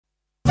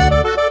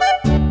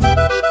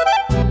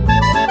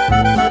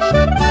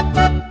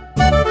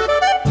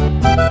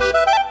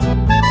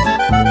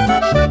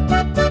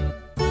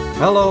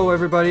Hello,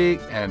 everybody,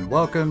 and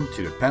welcome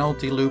to the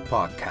Penalty Loop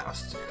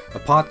Podcast, a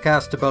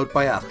podcast about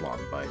biathlon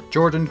by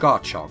Jordan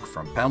Gottschalk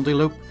from Penalty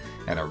Loop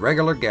and a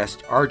regular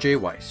guest, RJ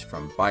Weiss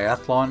from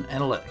Biathlon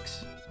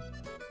Analytics.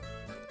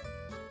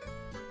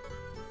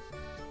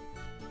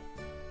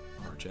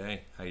 RJ,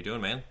 how you doing,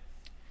 man?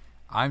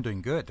 I'm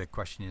doing good. The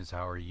question is,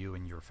 how are you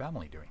and your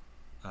family doing?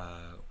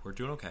 We're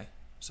doing okay.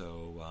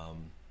 So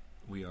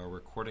we are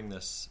recording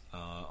this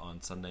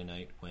on Sunday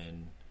night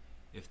when,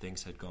 if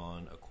things had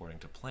gone according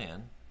to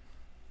plan,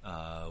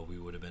 we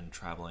would have been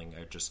traveling.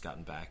 I'd just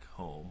gotten back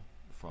home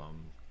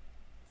from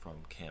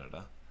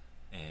Canada,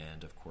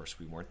 and of course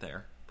we weren't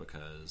there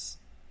because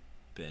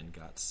Ben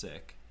got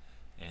sick,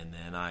 and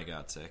then I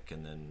got sick,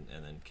 and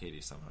then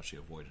Katie somehow she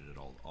avoided it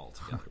all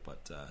together.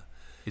 But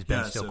is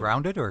Ben still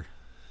grounded, or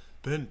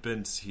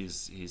Ben's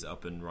he's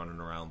up and running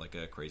around like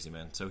a crazy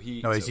man.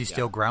 Is he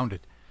still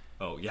grounded?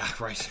 Oh yeah,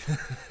 right.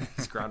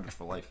 He's grounded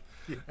for life.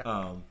 Yeah.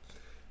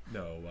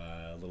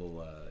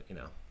 Little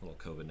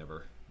COVID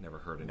never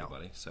hurt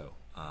anybody. No. So,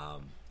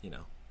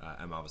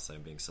 I'm obviously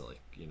being silly.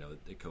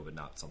 COVID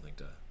not something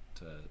to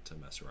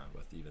mess around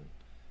with even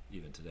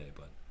today.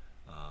 But,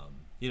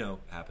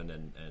 happened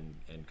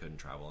and couldn't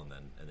travel, and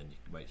then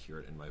you might hear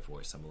it in my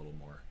voice. I'm a little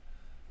more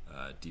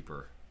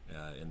deeper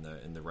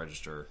in the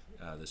register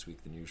this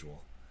week than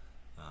usual.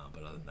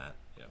 But other than that,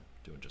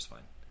 doing just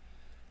fine.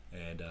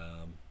 And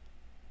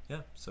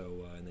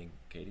so I think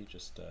Katie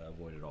just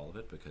avoided all of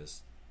it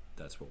because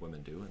that's what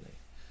women do, and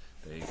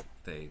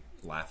they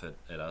laugh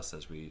at us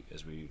as we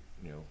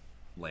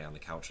lay on the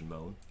couch and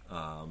moan.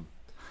 So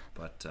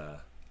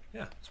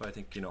I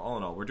think all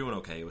in all we're doing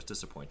okay. It was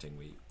disappointing.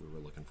 We were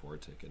looking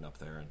forward to getting up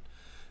there,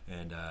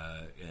 and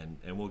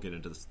we'll get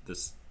into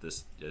this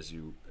as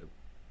you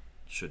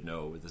should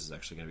know. This is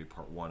actually going to be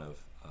part one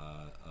of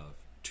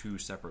two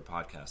separate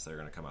podcasts that are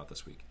going to come out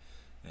this week,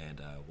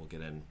 and we'll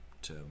get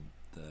into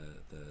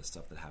the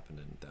stuff that happened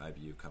in the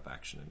IBU Cup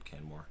action in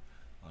Canmore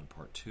on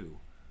part two.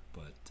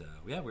 But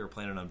we were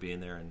planning on being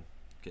there and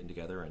getting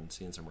together and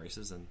seeing some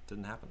races, and it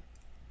didn't happen.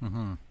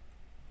 Mm-hmm.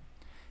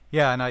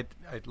 Yeah, and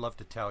I'd love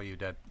to tell you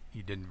that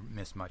you didn't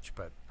miss much,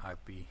 but I'd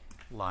be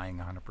lying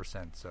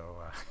 100%. So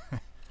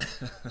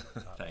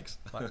thanks,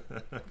 I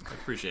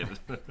appreciate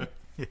it.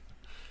 Yeah.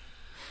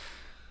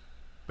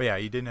 But yeah,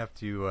 you didn't have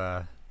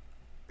to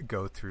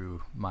go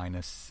through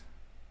minus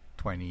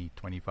 20,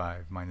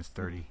 25, minus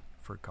 30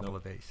 for a couple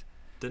of days.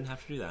 Didn't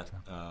have to do that.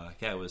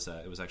 It was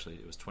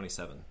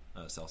 27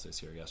 Celsius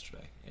here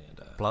yesterday,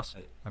 and plus.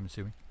 I'm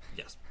assuming.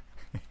 Yes,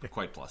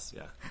 quite plus.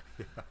 Yeah.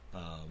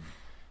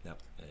 Yep.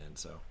 And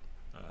so,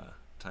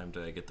 time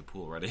to get the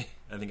pool ready.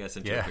 I think I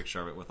sent you a picture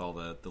of it with all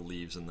the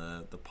leaves and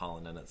the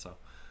pollen in it. So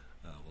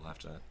we'll have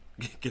to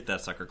get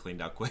that sucker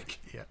cleaned out quick.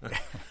 Yeah.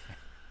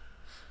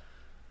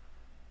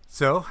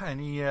 So,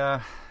 any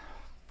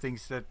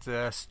things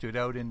that stood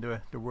out in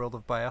the world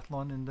of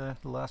biathlon in the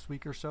last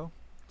week or so?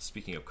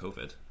 Speaking of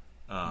COVID.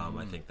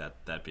 I think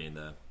that being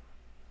the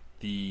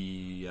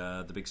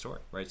big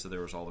story, right? So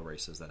there was all the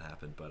races that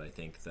happened, but I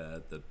think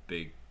the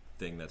big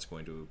thing that's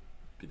going to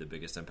be the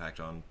biggest impact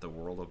on the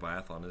world of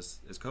biathlon is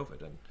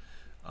COVID, and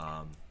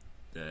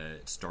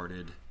it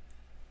started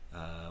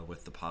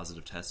with the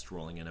positive test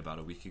rolling in about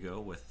a week ago.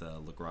 With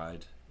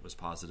Lagride was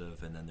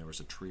positive, and then there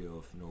was a trio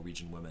of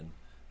Norwegian women,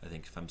 I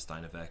think Fem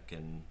Steinevek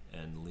and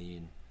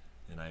Lean,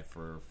 and I've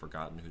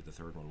forgotten who the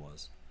third one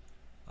was,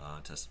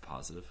 tested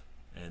positive,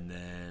 and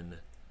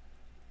then.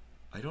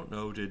 I don't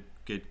know, did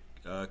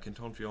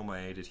Canton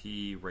Fiume, did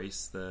he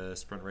race the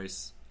sprint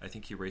race? I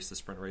think he raced the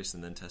sprint race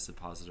and then tested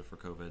positive for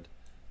COVID,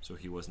 so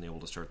he wasn't able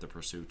to start the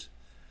pursuit.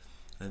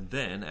 And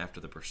then, after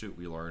the pursuit,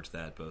 we learned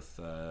that both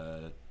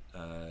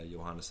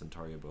Johannes and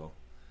Tarjei Boe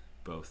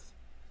both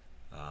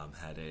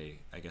had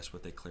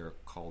what they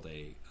called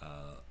a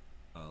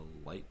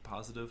light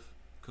positive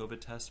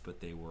COVID test, but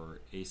they were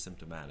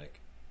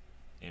asymptomatic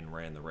and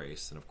ran the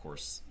race, and of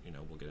course,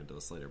 we'll get into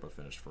this later, but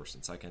finished first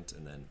and second,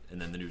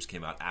 and then the news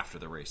came out after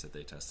the race that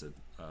they tested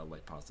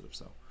light positive.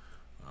 So,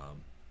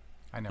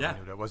 I never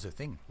knew that was a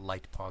thing,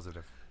 light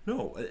positive.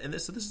 No, and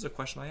this is a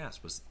question I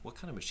asked: was what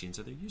kind of machines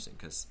are they using?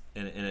 Because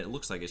and it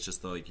looks like it's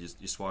just like you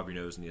swab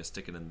your nose and you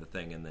stick it in the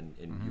thing, and then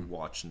you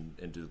watch and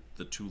do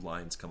the two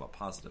lines come up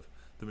positive.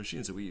 The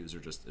machines that we use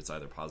are just it's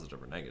either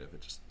positive or negative.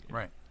 It just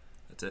right.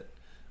 That's it.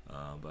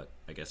 But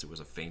I guess it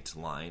was a faint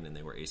line, and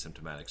they were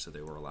asymptomatic, so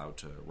they were allowed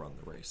to run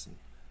the race. And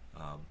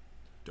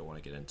don't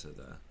want to get into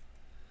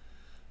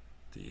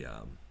the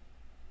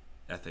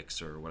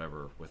ethics or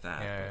whatever with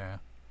that.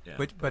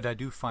 But I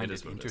do find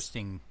it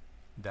interesting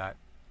that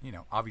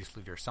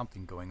obviously there's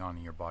something going on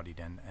in your body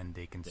then, and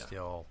they can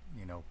still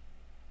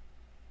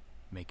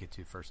make it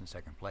to first and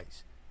second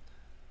place.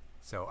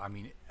 So I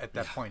mean, at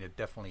that point, it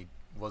definitely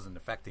wasn't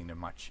affecting them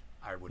much.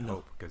 I would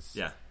hope, because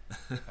I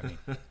mean,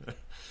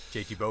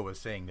 Tarjei Boe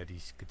was saying that he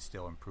could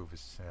still improve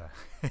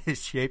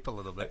his shape a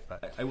little bit.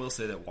 But I will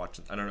say that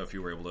I don't know if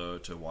you were able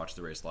to watch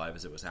the race live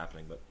as it was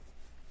happening, but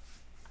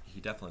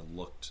he definitely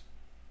looked.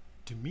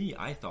 To me,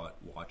 I thought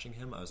watching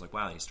him, I was like,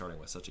 wow, he's starting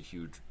with such a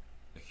huge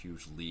a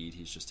huge lead.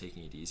 He's just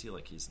taking it easy.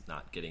 Like, he's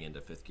not getting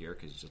into fifth gear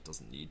because he just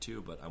doesn't need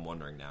to. But I'm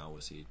wondering now,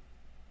 was he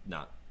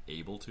not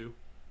able to?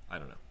 I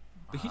don't know.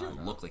 But he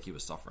didn't look like he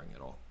was suffering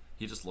at all.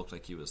 He just looked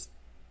like he was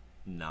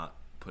not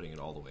putting it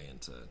all the way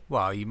into...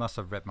 Well, you must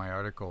have read my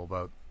article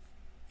about,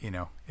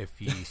 if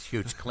he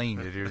shoots clean,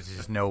 there's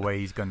just no way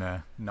he's going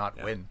to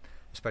not win,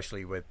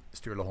 especially with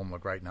Sturla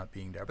Holmgren not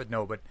being there. But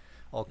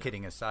all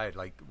kidding aside,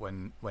 like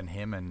when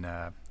him and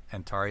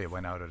Tarjei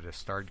went out of the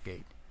start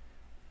gate,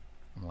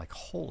 I'm like,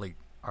 holy,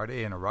 are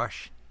they in a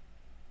rush?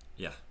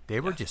 Yeah. They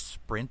were just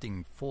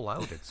sprinting full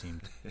out, it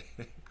seemed.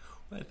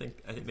 I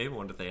think maybe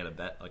wonder if they had a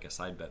bet, like a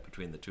side bet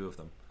between the two of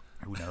them.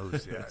 Who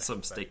knows? Yeah.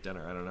 Some steak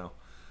dinner, I don't know.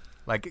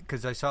 Like,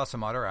 because I saw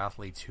some other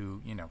athletes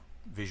who,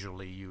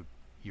 visually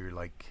you're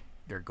like,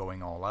 they're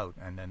going all out,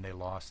 and then they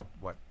lost,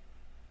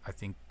 I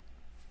think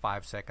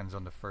 5 seconds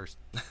on the first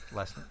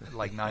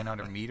like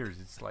 900 meters.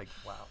 It's like,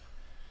 wow.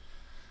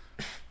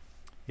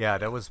 Yeah,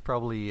 that was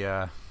probably,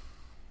 that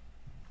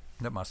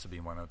must have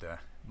been one of the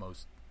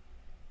most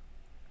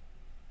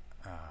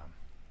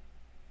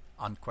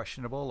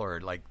unquestionable, or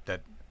like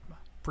that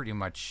pretty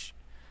much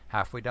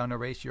halfway down the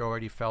race, you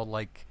already felt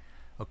like,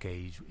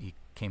 okay, he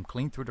came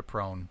clean through the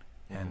prone,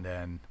 and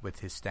then with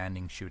his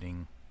standing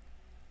shooting,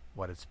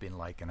 what it's been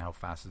like and how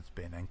fast it's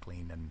been and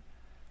clean, and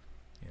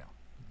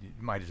you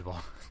might as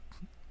well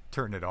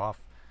turn it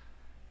off.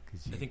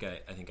 I think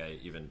I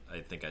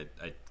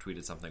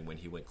tweeted something when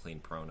he went clean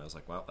prone. I was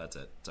like, well, that's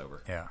it, it's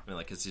over. Yeah, I mean,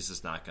 like, cause he's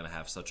just not going to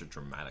have such a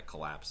dramatic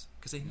collapse,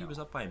 because he was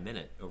up by a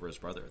minute over his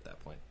brother at that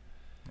point.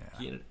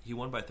 Yeah. He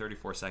won by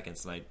 34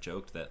 seconds, and I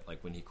joked that,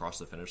 like, when he crossed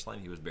the finish line,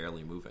 he was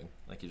barely moving.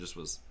 Like, he just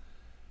was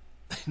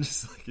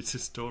it's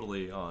just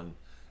totally on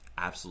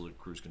absolute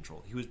cruise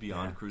control. He was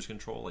beyond cruise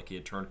control. Like, he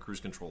had turned cruise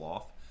control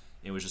off,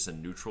 and it was just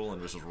in neutral and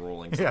was just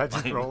rolling.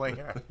 Just rolling.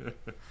 Yeah.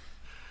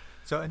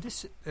 So, and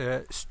this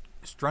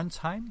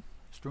Strunsheim,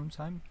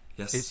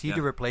 yes, is he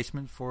the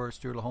replacement for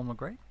Sturla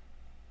Holmgren?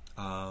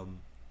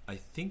 I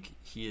think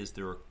he is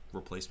the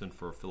replacement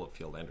for Philip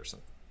Field Anderson.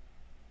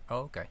 Oh,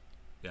 okay.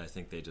 Yeah, I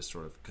think they just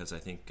sort of, because I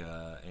think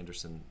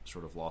Anderson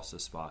sort of lost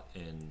his spot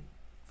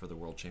for the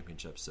World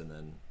Championships, and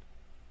then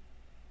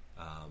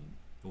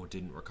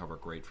didn't recover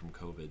great from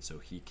COVID, so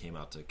he came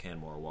out to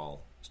Canmore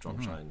while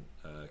Stromshine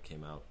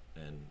came out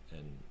and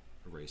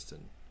raced in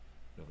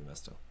Nove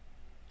Mesto.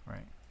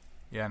 Right.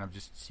 Yeah, and I'm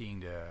just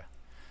seeing the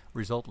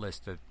result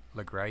list that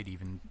Lagride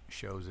even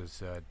shows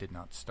as did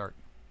not start.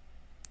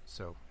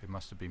 So it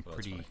must have been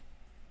pretty...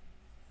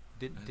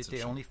 Did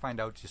they only find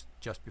out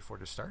just before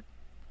the start?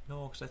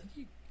 No, because I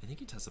think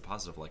he tested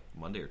positive like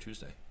Monday or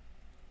Tuesday.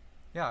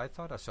 Yeah, I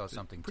thought I saw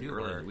something pretty too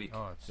early in the week.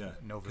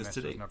 Nove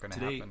Mesto is not going to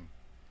happen.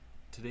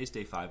 Today's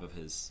day 5 of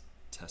his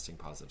testing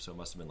positive, so it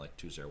must have been like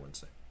Tuesday or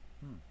Wednesday.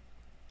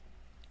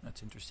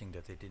 That's interesting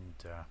that they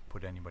didn't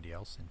put anybody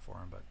else in for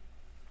him, but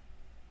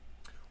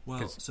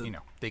so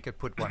they could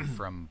put one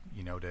from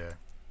the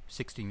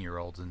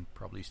 16-year-olds and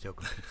probably still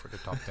compete for the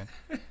top 10.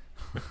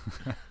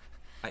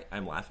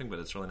 I'm laughing, but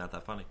it's really not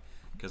that funny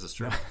because it's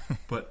true.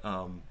 But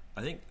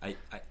I think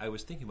I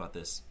was thinking about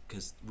this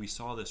because we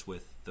saw this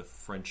with the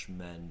French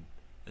men.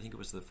 I think it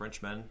was the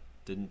French men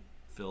didn't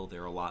fill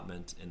their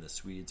allotment, and the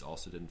Swedes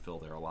also didn't fill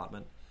their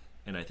allotment.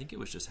 And I think it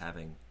was just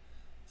having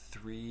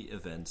 3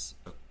 events.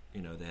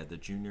 They had the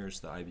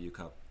Juniors, the IBU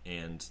Cup,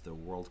 and the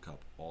World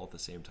Cup all at the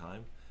same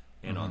time,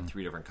 and on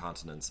 3 different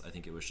continents. I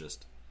think it was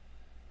just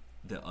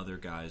the other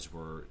guys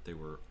were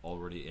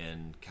already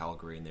in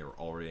Calgary and they were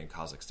already in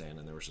Kazakhstan,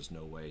 and there was just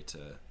no way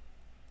to.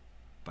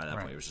 By that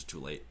point, it was just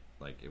too late.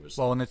 Like, it was.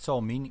 Well, and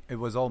it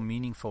was all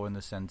meaningful in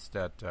the sense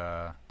that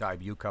the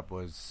IBU Cup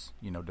was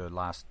the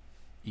last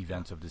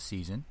event of the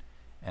season,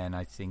 and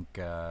I think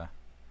the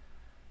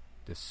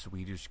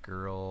Swedish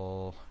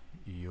girl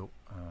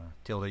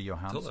Tilde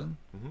Johansson,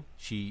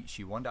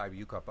 she won the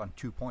IBU Cup on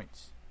 2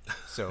 points.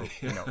 So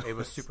it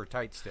was super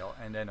tight still,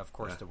 and then of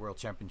course the World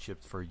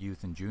Championships for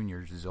youth and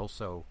juniors is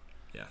also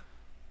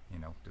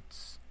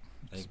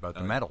it's about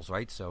the medals,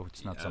 right? So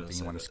it's not something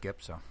you want to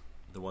skip. So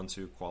the ones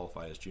who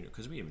qualify as junior,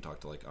 because we even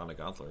talked to like Anna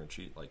Gantler, and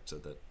she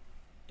said that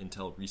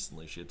until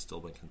recently she had still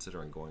been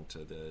considering going to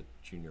the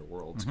junior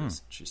worlds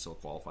because she still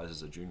qualifies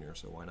as a junior,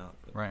 so why not?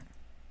 But, right.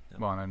 Yeah.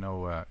 Well, and I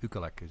know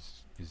Ukalek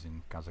is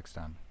in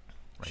Kazakhstan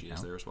right she now.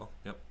 Is there as well.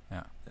 Yep.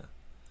 Yeah.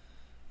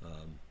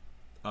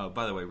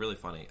 By the way, really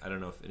funny. I don't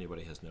know if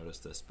anybody has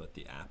noticed this, but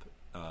the app,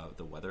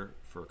 the weather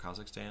for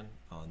Kazakhstan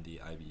on the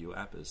IBU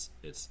app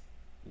it's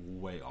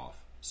way off.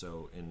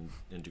 So in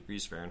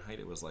degrees Fahrenheit,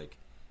 it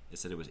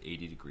said it was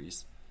 80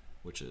 degrees,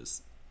 which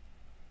is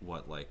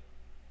what, like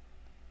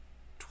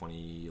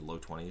 20 low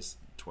 20s,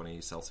 20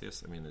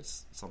 Celsius. I mean,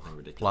 it's something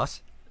ridiculous.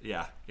 Plus?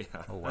 Yeah.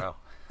 Oh wow.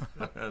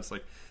 It's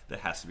like that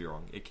has to be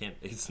wrong. It can't.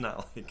 It's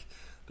not like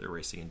they're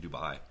racing in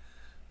Dubai.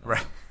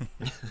 Right.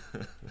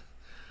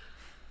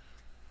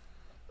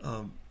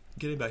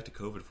 Getting back to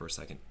COVID for a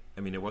second.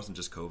 I mean, it wasn't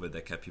just COVID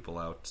that kept people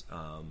out.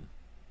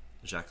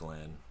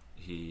 Jacquelin,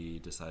 he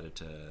decided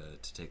to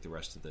take the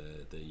rest of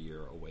the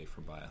year away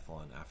from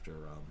biathlon after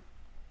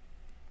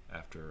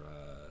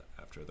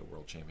the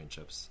World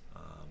Championships.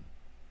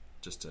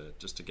 just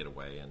to get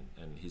away,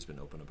 and he's been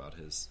open about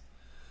his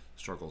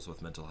struggles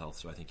with mental health.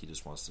 So I think he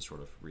just wants to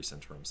sort of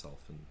recenter himself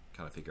and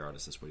kind of figure out,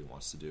 is this what he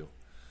wants to do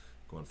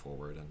going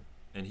forward.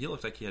 And he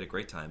looked like he had a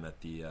great time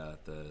at the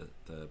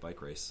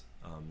bike race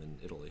in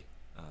Italy.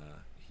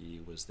 He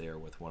was there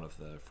with one of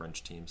the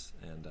French teams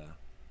and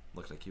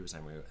looked like he was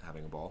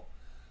having a ball.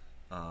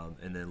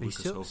 And then he's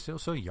still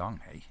so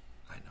young, hey?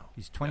 I know.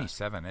 He's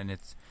 27, and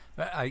it's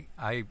I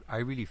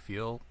really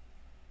feel,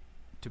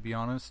 to be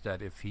honest,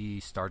 that if he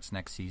starts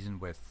next season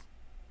with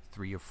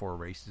 3 or 4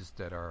 races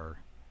that are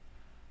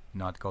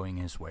not going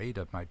his way,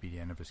 that might be the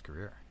end of his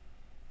career.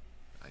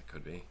 It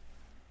could be.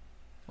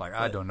 Like,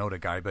 I don't know the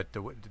guy, but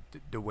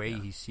the way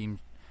he seems,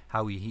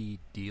 how he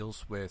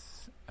deals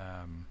with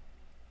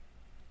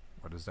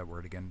what is that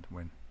word again?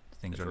 When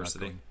things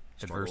adversity. are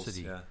not going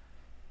adversity.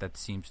 That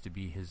seems to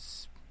be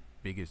his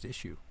biggest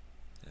issue.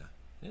 Yeah,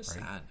 it's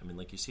sad. I mean,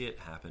 like, you see it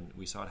happen.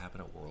 We saw it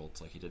happen at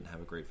Worlds. Like, he didn't have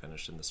a great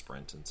finish in the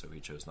sprint, and so he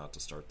chose not to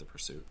start the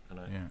pursuit.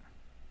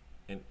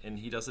 And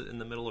he does it in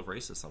the middle of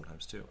races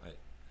sometimes too.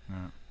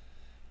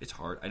 It's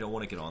hard. I don't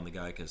want to get on the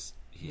guy because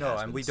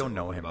and we don't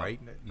know him, right?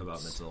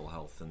 About mental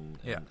health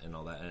and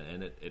all that,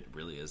 and it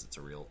really is. It's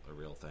a real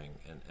thing,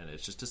 and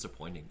it's just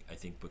disappointing. I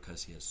think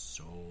because he has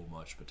so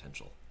much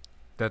potential.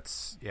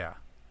 That's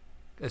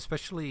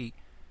especially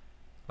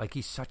like,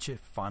 he's such a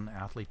fun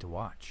athlete to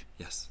watch.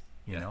 Yes,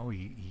 you know,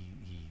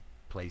 he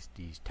plays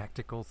these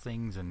tactical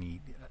things, and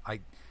I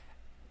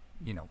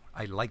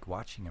like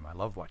watching him. I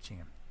love watching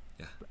him.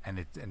 Yeah, and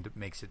it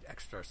makes it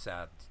extra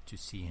sad to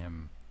see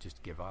him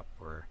just give up,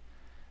 or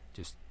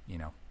just,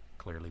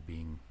 clearly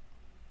being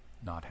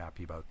not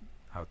happy about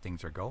how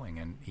things are going.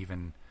 And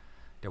even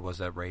there was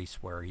a race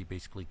where he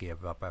basically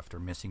gave up after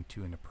missing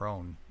 2 in the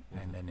prone,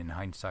 and then in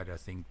hindsight, I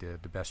think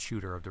the best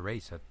shooter of the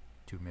race had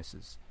 2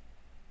 misses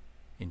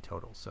in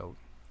total. So,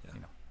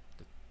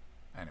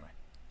 anyway.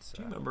 Do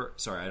you remember?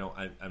 Sorry,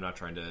 I'm not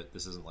trying to.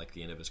 This isn't like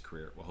the end of his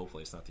career. Well,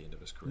 hopefully, it's not the end of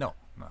his career. No.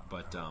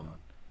 But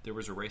there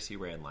was a race he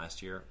ran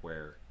last year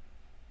where,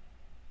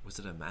 was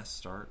it a mass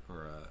start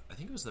or I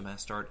think it was the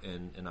mass start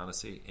in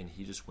Annecy, and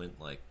he just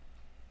went like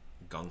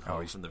gung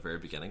ho from the very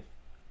beginning.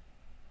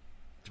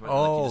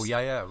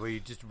 Where you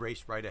just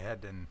raced right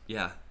ahead and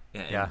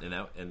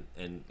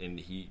and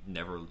he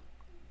never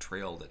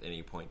trailed at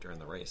any point during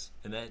the race,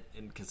 and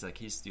because like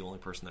he's the only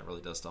person that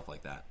really does stuff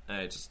like that.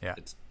 And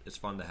it's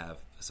fun to have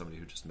somebody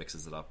who just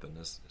mixes it up and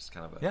is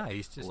kind of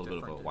he's just a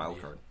little bit of a wild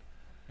card.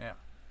 So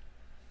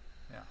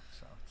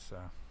it's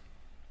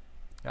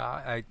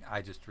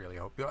I just really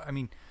hope. I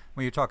mean,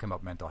 when you're talking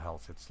about mental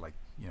health, it's like,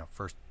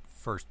 first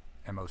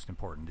and most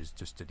important is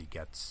just that he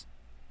gets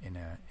in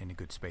a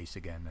good space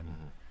again,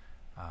 and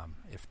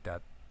if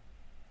that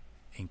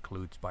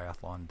includes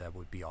biathlon, that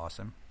would be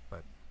awesome.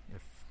 But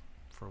if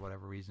for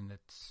whatever reason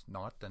it's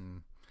not,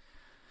 then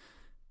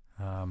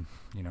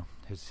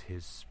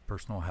his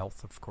personal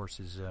health, of course,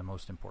 is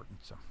most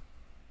important. So,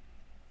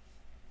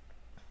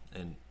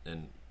 and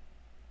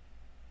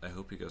I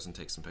hope he goes and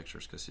takes some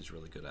pictures because he's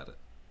really good at it.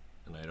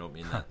 And I don't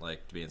mean that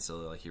like to being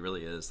silly. Like, he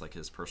really is. Like,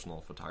 his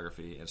personal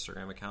photography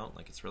Instagram account,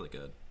 like, it's really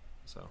good.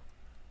 So,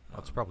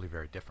 it's probably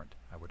very different,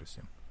 I would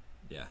assume.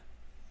 Yeah.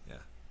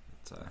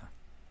 It's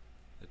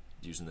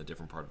using a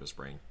different part of his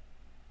brain.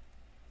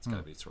 It's got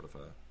to be sort of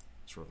a.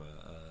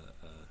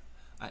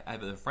 I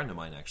have a friend of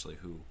mine actually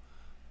who,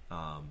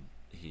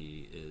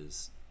 he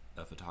is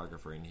a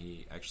photographer, and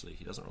he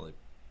doesn't really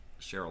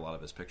share a lot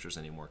of his pictures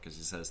anymore because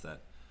he says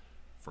that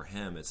for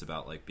him it's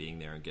about like being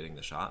there and getting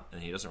the shot,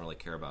 and he doesn't really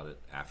care about it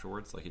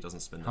afterwards. Like, he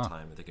doesn't spend the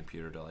time at the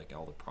computer to like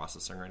all the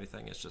processing or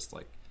anything. It's just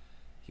like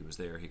he was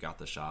there, he got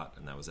the shot,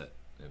 and that was it.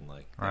 And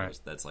like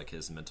that's like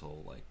his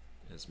mental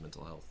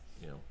health,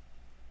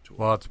 tool.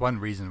 Well, it's one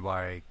reason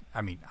why,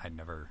 I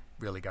never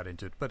really got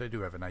into it, but I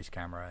do have a nice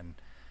camera and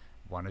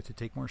wanted to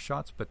take more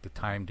shots. But the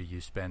time that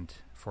you spend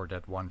for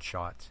that one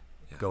shot,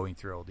 going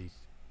through all these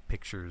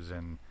pictures,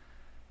 and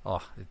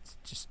it's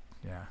just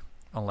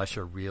unless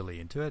you're really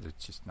into it,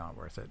 it's just not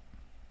worth it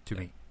to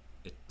me.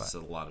 It's a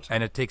lot of time,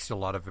 and it takes a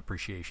lot of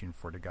appreciation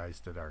for the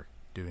guys that are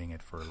doing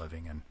it for a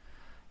living. And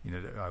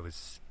I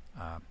was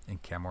in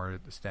Camor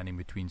standing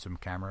between some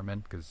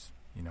cameramen because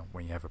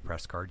when you have a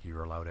press card,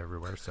 you're allowed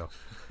everywhere. So,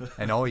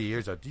 and all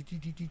years are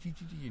taking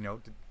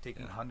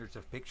hundreds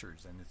of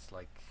pictures, and it's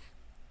like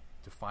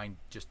to find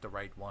just the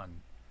right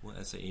one. Well,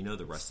 I say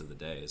the rest of the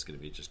day is going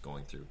to be just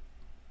going through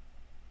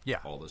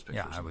all those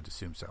pictures. Yeah, I would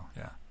assume so.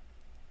 Yeah.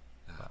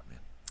 Man.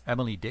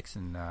 Emily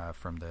Dixon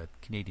from the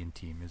Canadian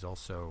team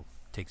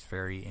takes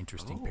very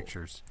interesting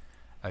pictures.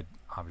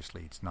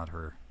 Obviously, it's not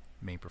her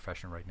main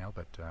profession right now,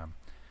 but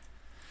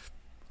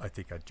I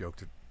think I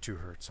joked to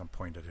her at some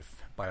point that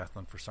if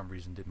biathlon for some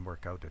reason didn't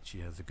work out, that she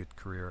has a good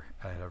career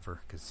ahead of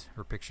her, because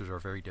her pictures are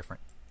very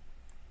different,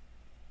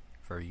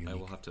 very unique. I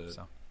will have to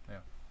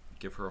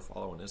give her a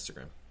follow on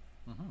Instagram.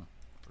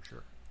 For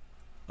sure.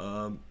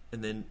 And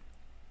then,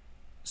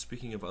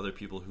 speaking of other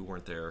people who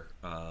weren't there,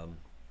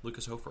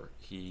 Lucas Hofer,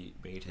 he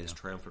made his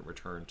triumphant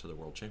return to the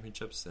World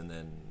Championships, and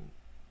then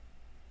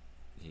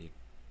he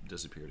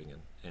disappeared again,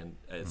 and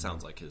it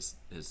sounds like his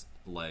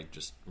leg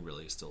just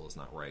really still is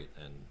not right,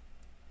 and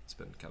it's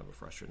been kind of a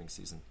frustrating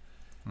season.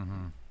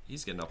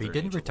 He's getting up there. He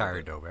didn't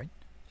retire though, right?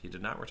 He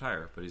did not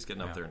retire, but he's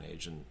getting up there in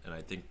age, and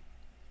I think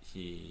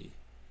he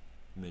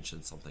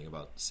mentioned something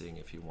about seeing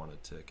if he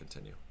wanted to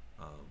continue.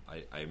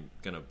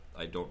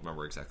 I don't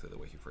remember exactly the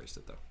way he phrased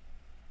it though.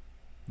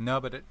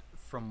 No, but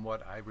from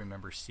what I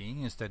remember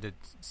seeing is that it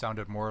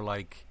sounded more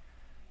like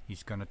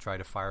he's going to try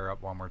to fire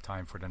up one more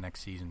time for the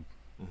next season.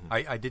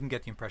 I didn't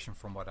get the impression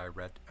from what I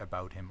read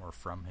about him or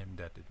from him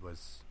that it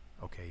was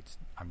okay.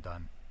 I'm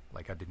done.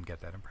 Like I didn't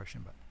get that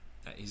impression, but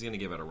he's going to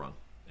give it a run.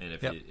 And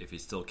if he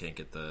still can't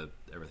get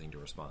everything to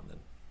respond, then.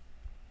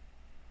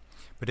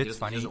 But it's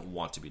funny. He doesn't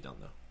want to be done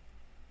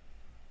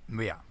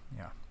though. Yeah.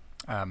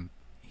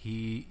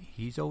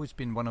 He's always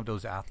been one of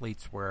those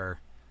athletes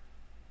where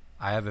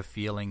I have a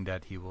feeling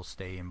that he will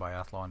stay in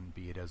biathlon,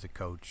 be it as a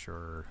coach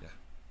or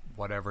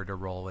whatever the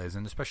role is,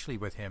 and especially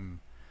with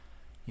him,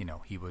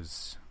 he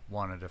was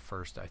one of the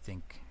first, I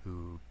think,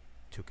 who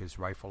took his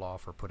rifle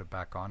off or put it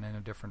back on in a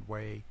different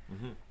way.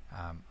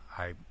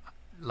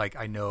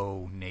 I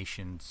know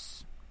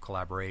nations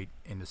collaborate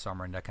in the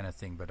summer and that kind of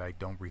thing, but I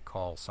don't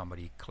recall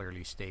somebody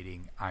clearly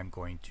stating I'm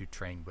going to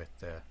train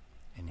with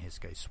in his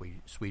case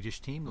Swedish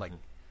team.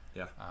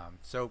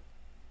 So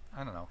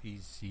I don't know.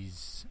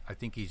 I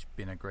think he's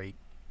been a great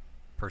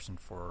person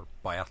for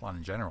biathlon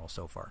in general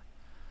so far,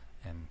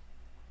 and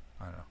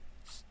I don't know.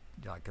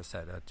 Like I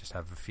said, I just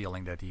have a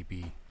feeling that he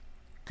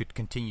could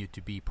continue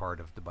to be part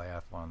of the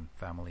biathlon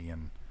family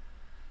and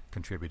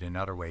contribute in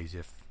other ways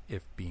if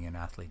being an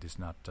athlete is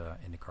not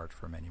in the cards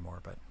for him anymore.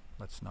 But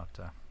let's not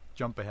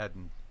jump ahead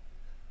in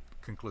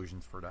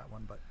conclusions for that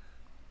one. But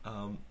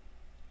a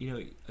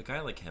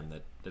guy like him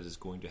that is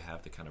going to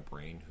have the kind of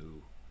brain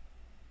who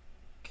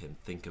can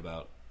think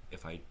about,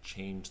 if I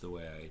change the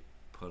way I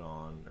put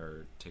on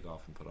or take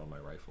off and put on my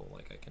rifle,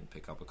 like I can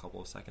pick up a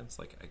couple of seconds.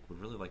 Like I would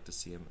really like to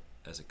see him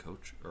as a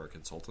coach or a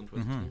consultant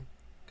with the team,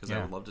 because I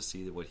would love to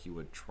see what he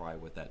would try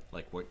with that.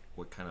 Like what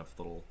kind of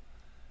little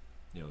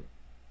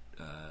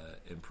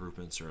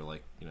improvements or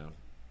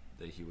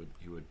that he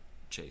would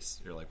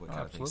chase, or like what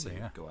kind of things he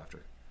would go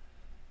after.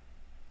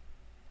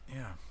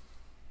 Yeah.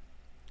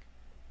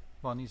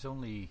 Well, and he's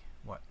only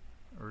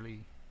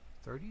early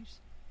 30s?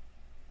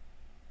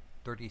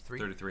 33.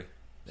 33.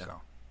 Yeah.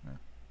 So,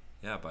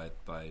 yeah,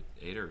 by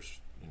Ader's,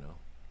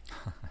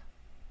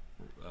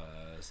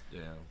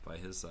 by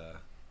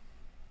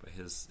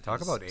his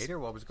talk about Ader.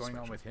 What was going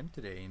on with him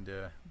today in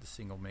the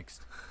single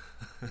mixed?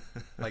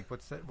 Like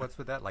what's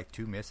with that? Like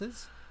 2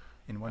 misses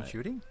in one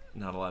shooting?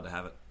 Not allowed to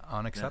have it.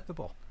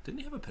 Unacceptable. Yeah. Didn't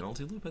he have a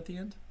penalty loop at the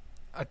end?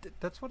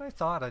 That's what I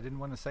thought. I didn't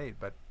want to say it,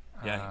 but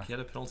he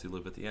had a penalty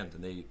loop at the end,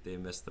 and they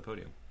missed the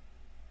podium.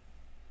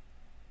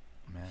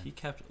 Man. He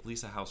kept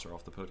Lisa Hauser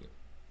off the podium.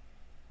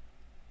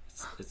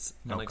 It's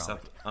no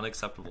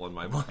unacceptable in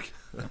my book.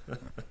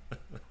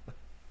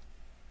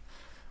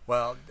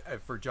 Well,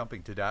 for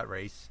jumping to that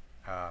race,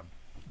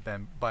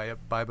 Baiba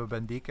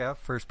Bendika,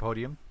 first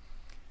podium.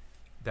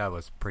 That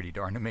was pretty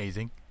darn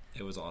amazing.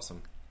 It was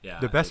awesome. Yeah.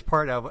 The best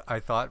part I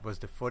thought was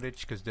the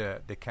footage, because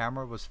the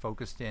camera was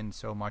focused in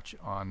so much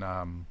on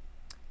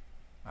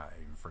I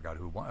even forgot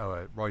who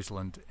won,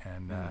 Roeiseland,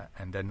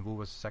 and then who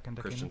was second?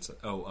 Christensen.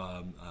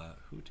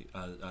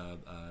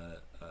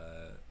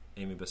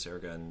 Amy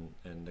Becerga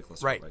and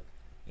Nicholas. Right.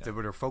 Yeah. They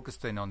were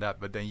focused in on that,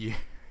 but then you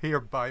hear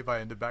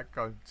Baiba in the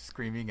background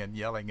screaming and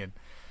yelling and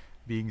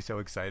being so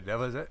excited.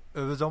 It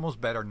was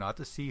almost better not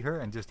to see her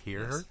and just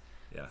hear her.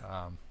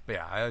 Yeah. But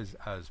yeah,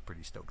 I was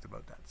pretty stoked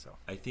about that. So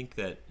I think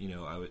that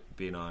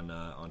being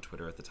on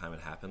Twitter at the time it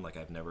happened. Like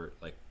I've never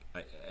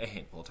a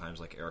handful of times,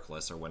 like Eric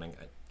Lesser winning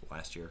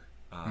last year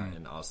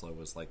in Oslo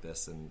was like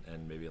this,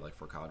 and maybe like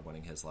Foucault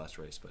winning his last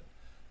race, but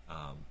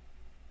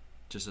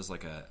just as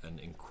like an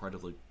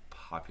incredibly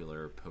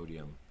popular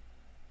podium.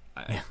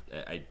 I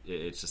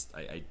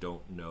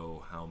don't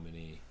know how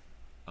many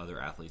other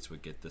athletes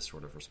would get this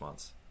sort of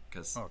response,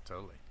 because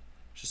totally,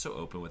 she's so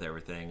open with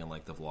everything, and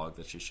like the vlog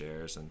that she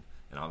shares, and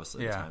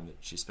obviously the time that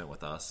she spent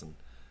with us, and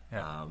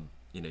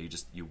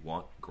you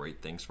want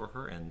great things for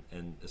her,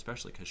 and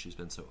especially because she's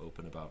been so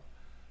open about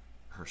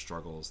her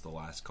struggles the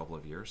last couple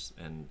of years,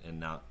 and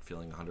not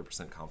feeling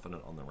 100%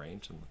 confident on the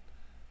range, and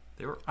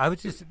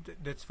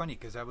that's funny,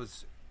 because I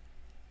was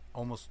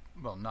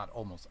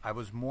I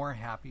was more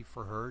happy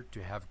for her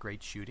to have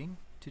great shooting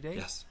today.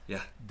 Yes,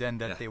 yeah. Than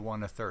that they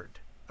won a third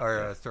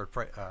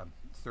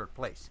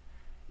place,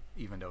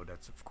 even though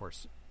that's of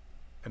course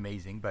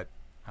amazing. But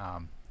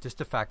just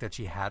the fact that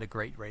she had a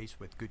great race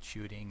with good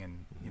shooting,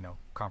 and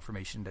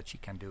confirmation that she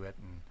can do it,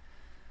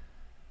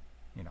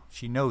 and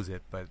she knows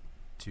it, but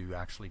to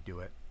actually do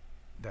it,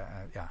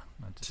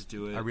 to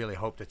do it. I really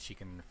hope that she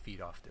can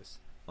feed off this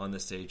on the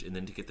stage, and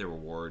then to get the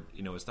reward.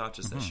 It's not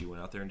just that she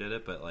went out there and did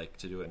it, but like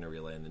to do it in a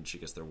relay, and then she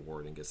gets the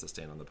reward and gets to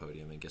stand on the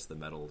podium and gets the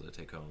medal to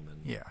take home,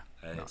 and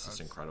it's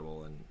just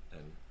incredible, and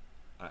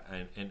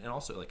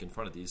also like in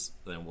front of these,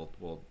 then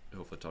we'll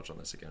hopefully touch on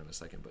this again in a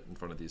second, but in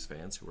front of these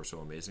fans who were so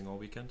amazing all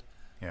weekend,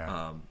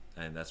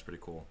 and that's pretty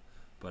cool.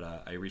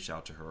 But I reached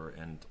out to her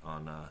and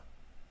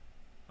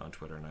on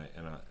Twitter, and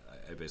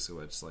I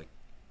basically was like,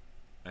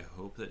 I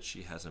hope that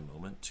she has a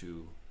moment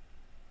to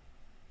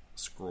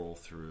scroll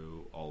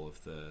through all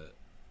of the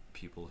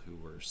people who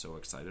were so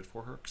excited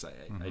for her, because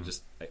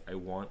I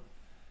want,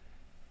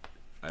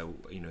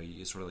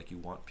 you sort of like, you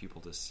want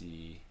people to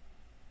see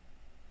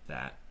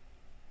that,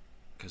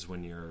 because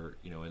when you're,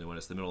 when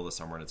it's the middle of the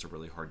summer and it's a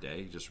really hard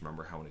day, you just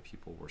remember how many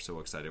people were so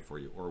excited for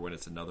you. Or when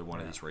it's another one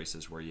of these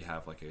races where you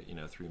have like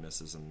a 3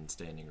 misses and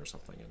standing or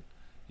something, and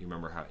you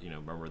remember how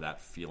remember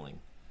that feeling.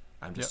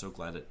 I'm just so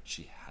glad that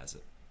she has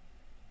it.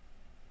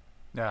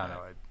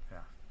 I'm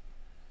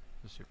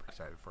super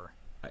excited for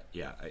her.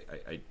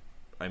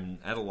 I'm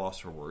at a loss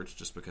for words,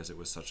 just because it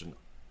was such an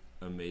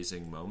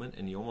amazing moment,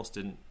 and you almost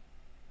didn't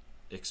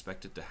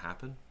expect it to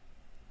happen.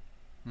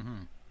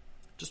 Mm-hmm.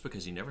 Just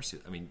because you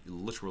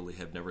literally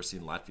have never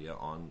seen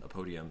Latvia on a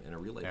podium in a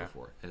relay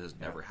before. It has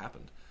never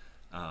happened.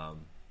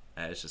 And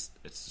it's just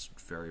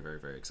very, very,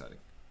 very exciting.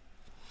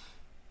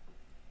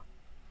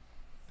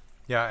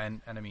 Yeah,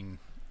 and I mean,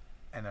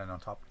 and then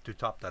to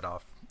top that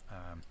off,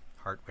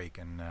 Hartwig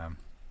and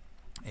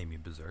Amy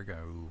Bezerga,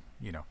 who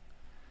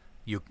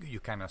you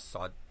kind of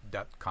saw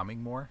that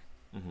coming more,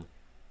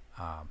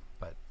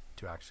 but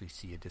to actually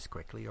see it this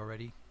quickly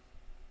already.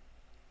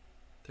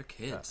 They're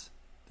kids.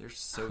 They're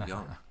so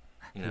young.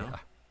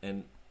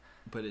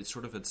 But it's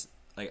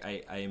like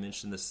I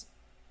mentioned this,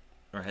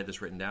 or I had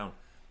this written down,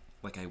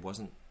 like I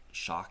wasn't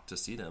shocked to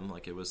see them.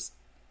 Like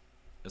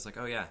it's like,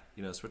 oh yeah,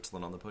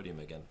 Switzerland on the podium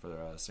again for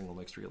their single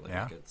mixed relay.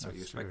 Like it's what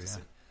you expect to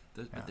see.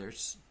 But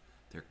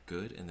they're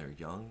good, and they're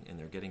young, and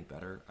they're getting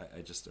better.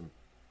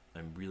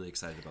 I'm really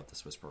excited about the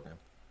Swiss program.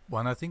 Well,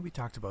 and I think we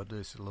talked about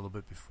this a little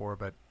bit before,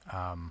 but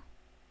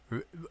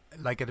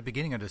like at the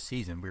beginning of the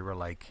season, we were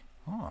like,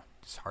 oh,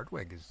 this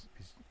Hartwig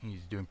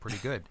he's doing pretty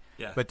good.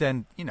 But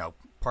then,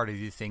 part of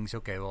you thinks,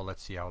 okay, well,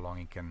 let's see how long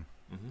he can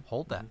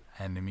hold that.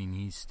 And I mean,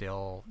 he's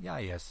still,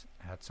 he has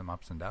had some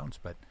ups and downs,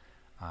 but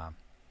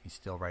he's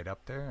still right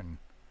up there, and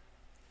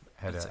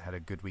had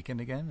a good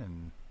weekend again.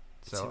 And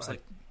so it seems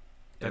like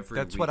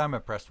that's what I'm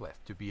impressed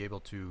with, to be able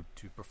to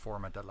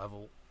perform at that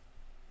level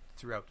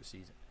throughout the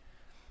season.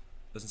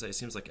 I was gonna say, it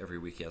seems like every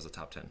week he has a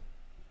top 10,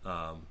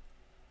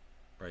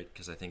 right?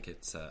 Because I think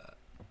it's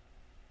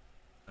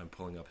I'm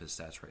pulling up his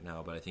stats right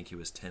now, but I think he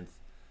was 10th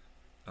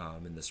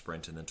in the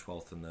sprint, and then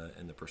 12th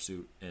in the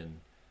pursuit. And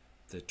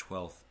the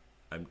 12th,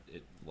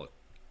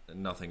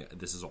 nothing.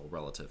 This is all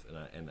relative,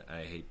 and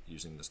I hate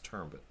using this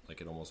term, but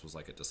like it almost was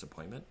like a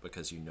disappointment,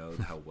 because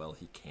how well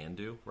he can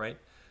do, right?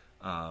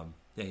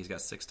 He's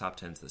got 6 top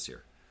 10s this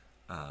year.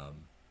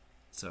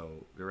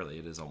 So really,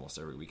 it is almost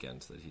every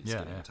weekend that he's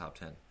getting a top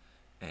 10,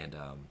 and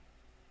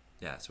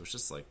so it's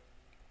just like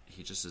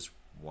he just is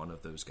one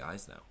of those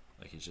guys now.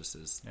 Like he just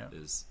is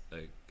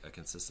a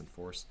consistent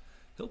force.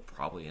 He'll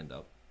probably end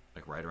up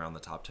like right around the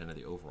top 10 of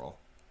the overall.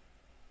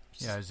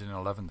 He's in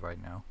 11th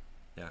right now.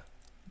 Yeah.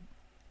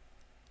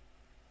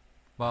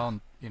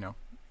 Well,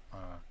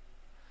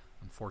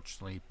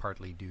 unfortunately,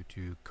 partly due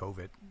to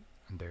COVID,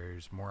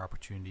 there's more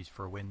opportunities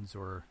for wins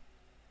or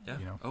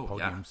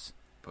podiums.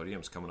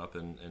 Podiums coming up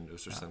in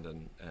Roeiseland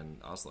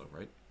and Oslo,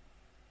 right?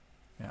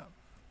 Yeah.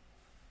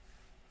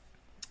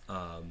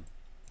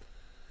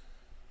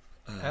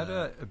 I had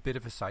a bit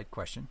of a side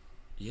question.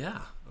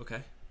 Yeah.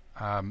 Okay.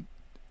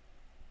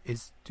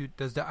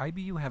 Does the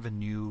IBU have a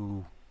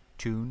new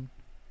tune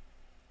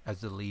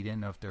as the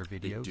lead-in of their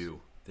videos? They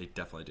do. They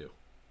definitely do.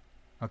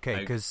 Okay,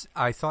 because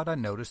I thought I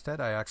noticed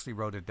that. I actually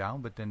wrote it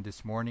down, but then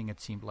this morning it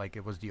seemed like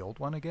it was the old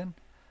one again.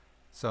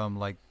 So I'm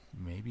like,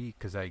 maybe,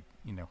 because I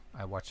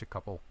watched a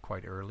couple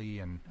quite early,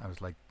 and I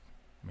was like,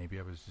 maybe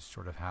I was just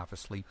sort of half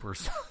asleep or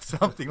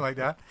something like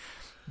that.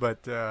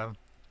 But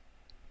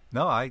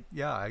no, I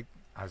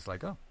was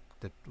like, oh,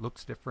 that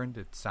looks different.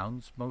 It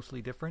sounds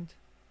mostly different.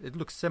 It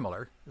looks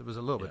similar. It was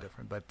a little bit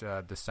different, but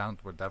the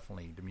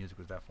music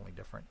was definitely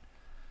different.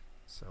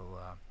 So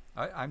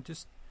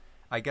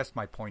I guess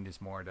my point is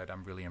more that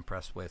I'm really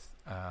impressed with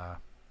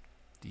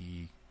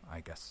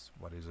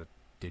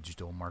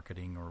digital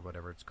marketing or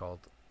whatever it's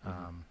called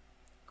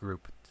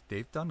group.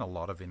 They've done a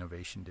lot of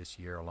innovation this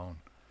year alone.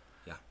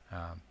 Yeah.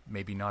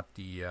 Maybe not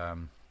the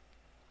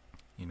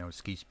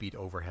ski speed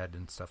overhead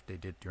and stuff they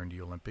did during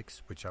the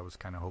Olympics, which I was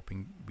kind of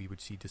hoping we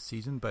would see this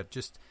season, but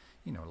just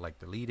like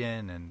the lead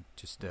in and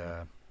just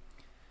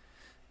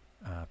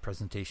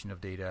presentation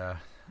of data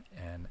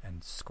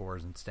and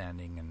scores and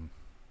standing, and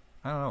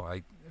I don't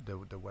know,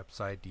 the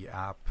website, the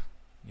app,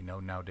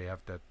 now they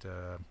have that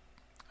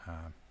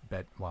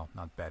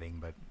not betting,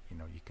 but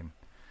you can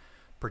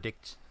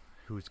predict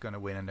who's going to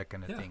win and that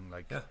kind of thing.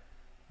 Like,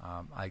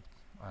 I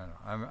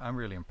don't know. I'm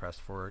really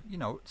impressed for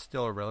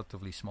still a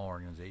relatively small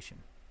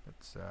organization.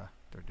 That's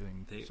they're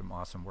doing some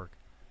awesome work.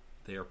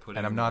 They are putting,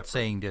 and I'm not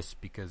saying this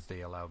because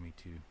they allow me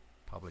to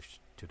publish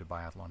to the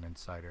Biathlon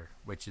Insider,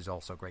 which is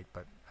also great,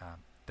 but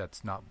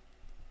that's not.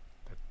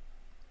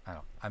 I don't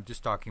know. I'm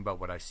just talking about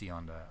what I see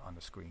on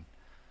the screen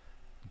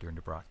during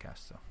the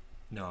broadcast. So.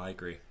 No, I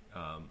agree.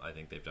 I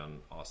think they've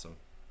done awesome.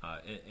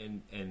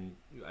 And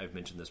I've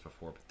mentioned this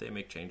before, but they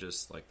make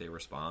changes. Like, they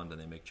respond and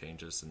they make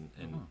changes,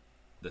 and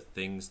the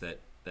things that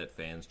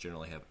fans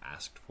generally have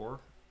asked for,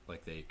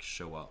 like, they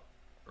show up,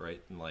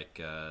 right? And like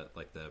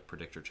the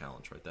predictor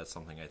challenge, right? That's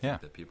something I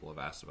think that people have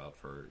asked about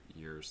for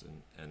years,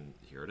 and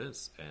here it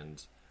is.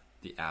 And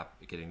the app,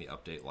 getting the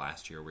update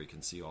last year where you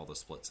can see all the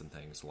splits and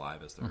things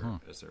live as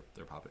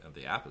they're popping up.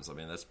 The app is, I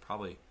mean, that's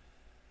probably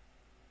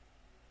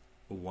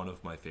one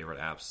of my favorite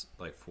apps,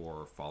 like,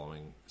 for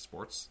following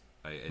sports.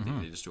 I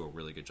think they just do a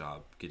really good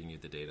job getting you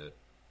the data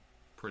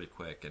pretty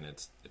quick, and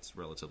it's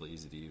relatively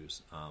easy to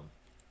use.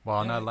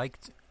 Well, and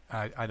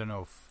I don't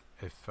know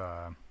if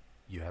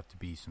you have to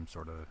be some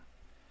sort of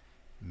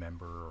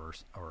member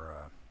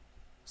or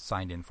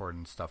signed in for it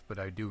and stuff, but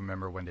I do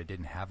remember when they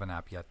didn't have an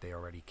app yet, they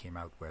already came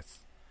out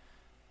with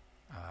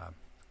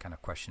kind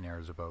of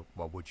questionnaires about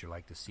what would you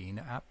like to see in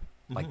the app.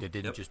 Like, they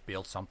didn't just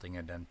build something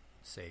and then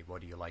say,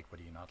 what do you like, what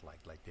do you not like?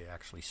 Like, they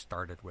actually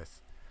started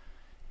with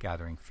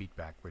gathering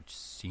feedback, which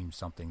seems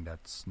something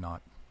that's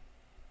not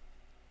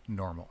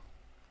normal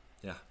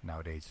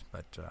nowadays.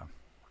 But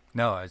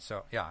no,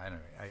 so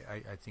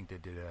anyway, I think they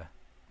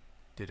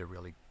did a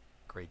really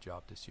great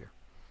job this year.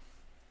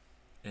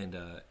 And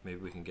maybe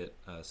we can get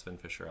Sven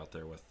Fischer out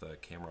there with the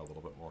camera a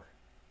little bit more.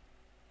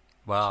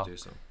 Well, do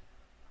some.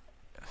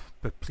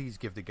 But please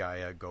give the guy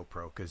a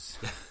GoPro, because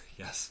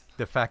yes,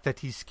 the fact that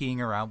he's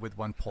skiing around with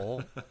one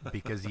pole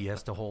because he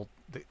has to hold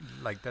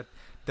like that.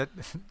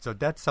 So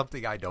that's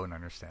something I don't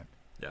understand.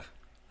 Yeah.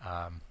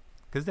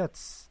 Because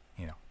that's,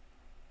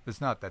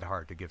 it's not that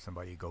hard to give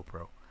somebody a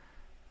GoPro.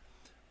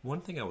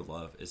 One thing I would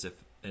love is if,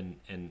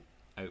 and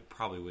I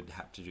probably would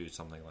have to do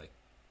something like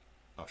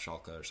a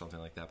Schalke or something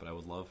like that, but I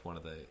would love one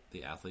of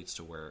the athletes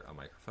to wear a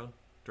microphone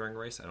during a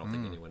race. I don't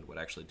think anyone would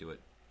actually do it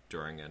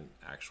during an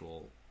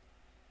actual,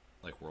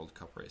 like, World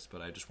Cup race,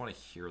 but I just want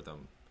to hear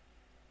them,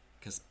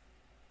 because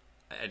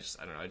I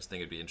don't know, I just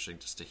think it'd be interesting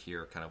just to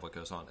hear kind of what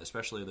goes on,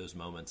 especially those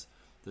moments.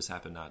 This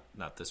happened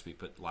not this week,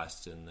 but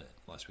last week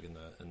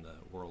in the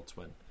Worlds,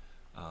 when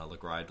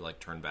Legride, like,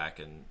 turned back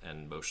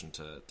and motioned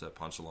to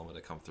Ponceloma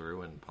to come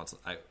through, and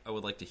I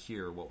would like to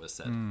hear what was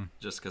said,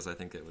 just because I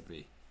think it'd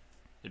be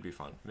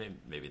fun.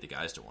 Maybe the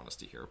guys don't want us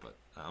to hear, but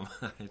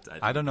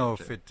I don't know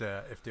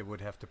if they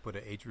would have to put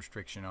an age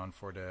restriction on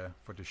for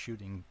the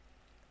shooting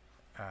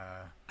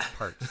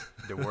parts,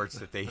 the words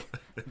that they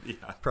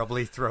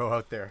probably throw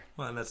out there.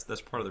 Well, and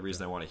that's part of the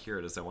reason I want to hear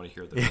it, is I want to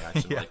hear the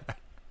reaction, like,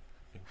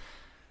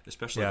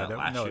 especially that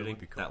last shooting.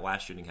 Cool. That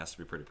last shooting has to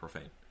be pretty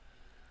profane.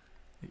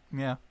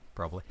 Yeah,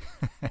 probably.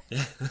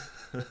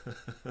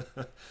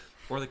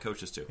 Or the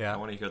coaches too. Yeah. I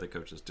want to hear the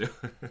coaches too.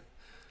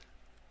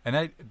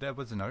 And that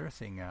was another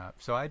thing.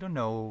 So I don't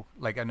know.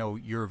 Like, I know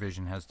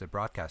Eurovision has the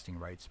broadcasting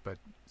rights, but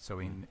so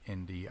in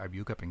the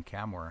IBU Cup in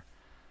Camor,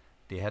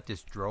 they had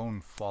this drone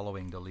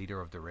following the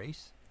leader of the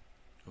race.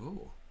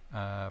 Ooh.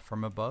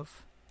 From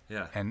above.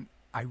 Yeah. And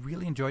I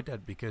really enjoyed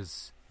that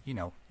because,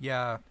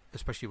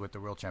 especially with the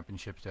World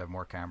Championships, they have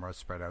more cameras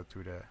spread out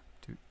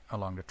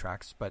along the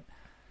tracks. But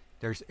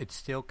it's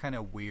still kind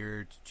of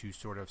weird to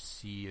sort of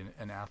see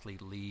an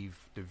athlete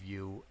leave the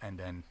view and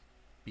then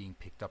being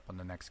picked up on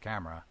the next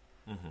camera.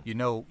 Mm-hmm.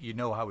 You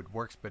know how it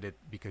works, but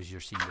because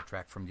you're seeing the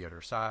track from the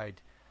other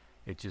side,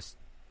 it just,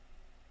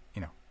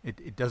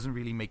 it doesn't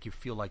really make you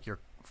feel like you're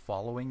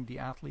following the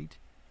athlete.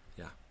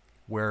 Yeah.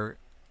 Where,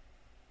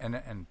 and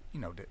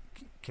the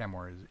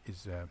Camor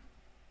is a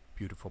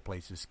beautiful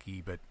place to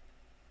ski, but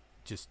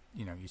just,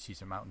 you see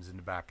some mountains in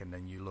the back, and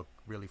then you look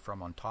really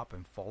from on top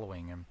and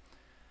following him.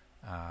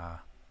 I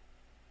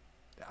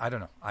don't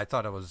know. I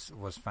thought it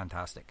was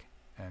fantastic,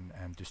 and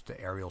just the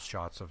aerial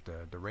shots of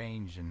the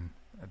range, and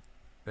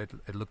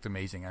it looked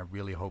amazing. I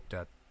really hope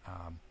that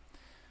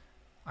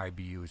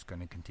IBU is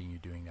going to continue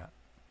doing that.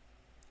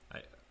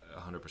 I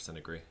 100%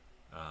 agree.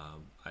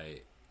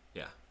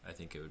 I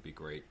think it would be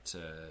great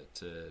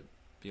to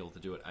be able to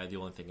do it. The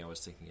only thing I was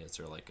thinking is,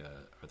 are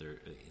there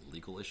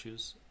legal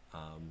issues?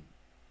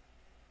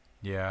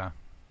 Yeah,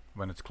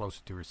 when it's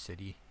closer to a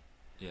city.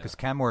 Because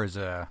Camor is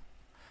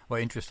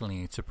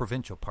interestingly, it's a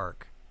provincial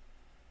park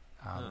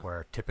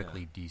where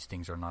typically these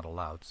things are not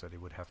allowed, so they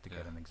would have to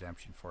get an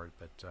exemption for it.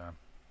 But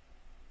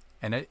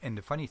and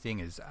the funny thing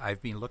is,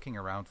 I've been looking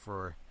around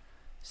for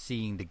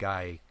seeing the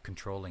guy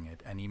controlling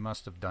it, and he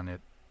must have done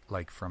it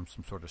like from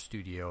some sort of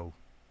studio,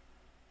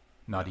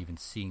 not even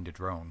seeing the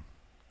drone,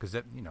 because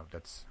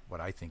that's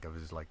what I think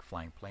of as like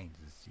flying planes.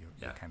 Is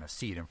you kind of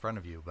see it in front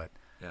of you, but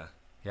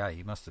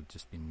he must have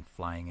just been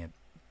flying it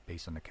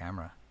based on the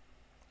camera,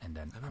 and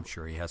then I'm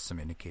sure he has some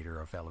indicator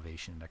of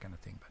elevation, that kind of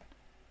thing. But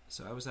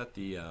so I was at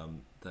the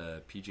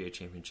PGA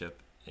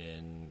Championship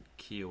in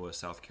Kiowa,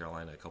 South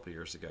Carolina, a couple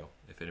years ago.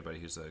 If anybody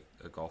who's a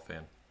golf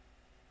fan,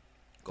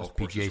 does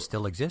PGA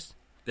still exist?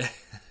 It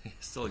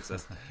still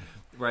exists.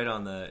 It's right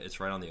on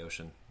the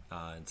ocean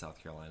in South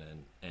Carolina,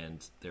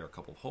 and there are a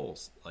couple of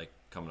holes like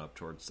coming up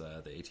towards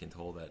the 18th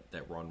hole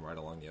that run right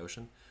along the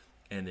ocean,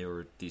 and there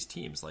were these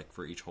teams like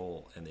for each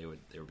hole, and they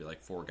would be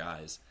like 4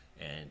 guys,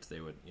 and they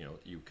would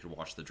you could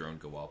watch the drone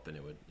go up, and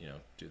it would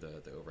do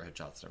the overhead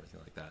shots and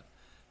everything like that,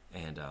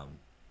 and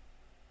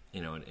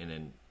and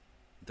in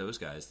those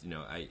guys,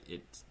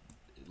 it's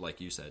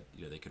like you said,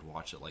 they could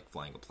watch it like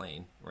flying a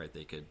plane, right?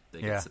 They could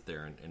sit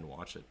there and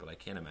watch it, but I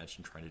can't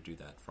imagine trying to do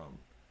that from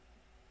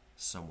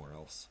somewhere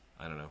else.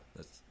 I don't know.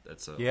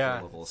 That's a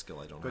level of skill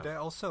I don't have. But I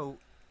also,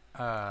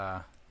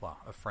 a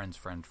friend's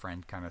friend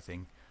kind of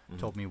thing,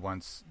 told me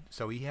once.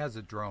 So he has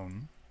a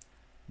drone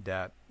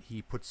that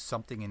he puts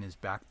something in his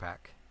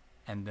backpack,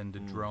 and then the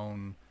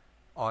drone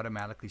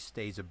automatically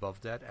stays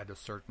above that at a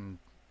certain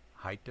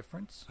height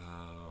difference.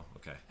 Oh,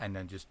 okay. And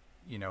then just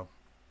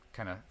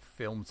kind of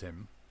films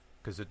him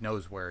because it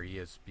knows where he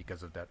is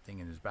because of that thing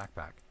in his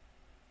backpack.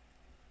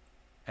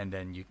 And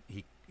then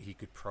he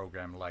could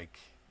program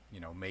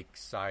make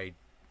side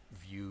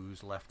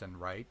views left and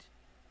right,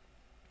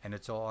 and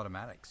it's all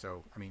automatic.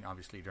 So I mean,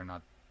 obviously they're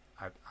not.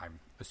 I'm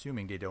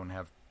assuming they don't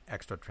have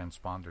extra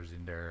transponders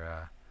in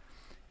their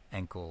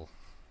ankle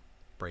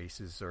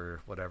braces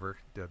or whatever,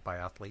 the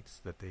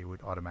biathletes, that they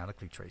would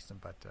automatically trace them.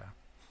 But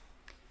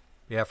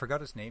I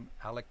forgot his name.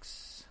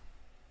 Alex.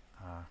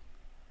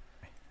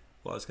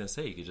 Well, I was going to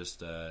say you could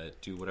just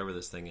do whatever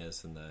this thing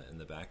is in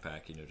the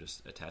backpack.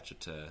 Just attach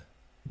it to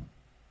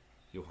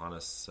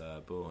Johannes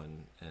Boe,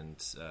 and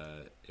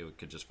it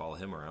could just follow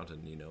him around,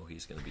 and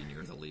he's going to be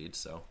near the lead.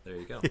 So there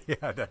you go.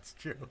 Yeah, that's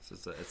true.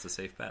 It's a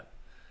safe bet.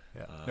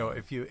 Yeah. No,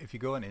 if you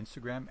go on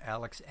Instagram,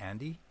 Alex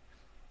Andy,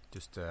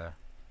 just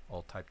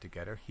all typed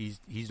together. He's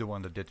the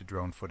one that did the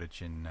drone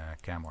footage in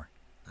Camor.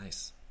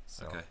 Nice.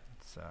 So okay.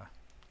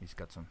 He's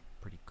got some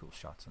pretty cool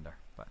shots in there.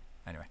 But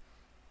anyway.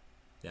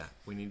 Yeah,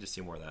 we need to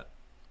see more of that.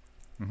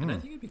 Mm-hmm. And I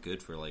think it'd be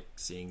good for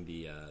seeing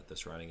the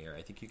surrounding area.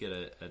 I think you get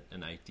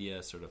an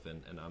idea, sort of,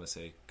 and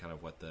honestly, kind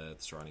of what the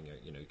surrounding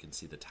area. You can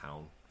see the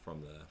town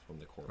from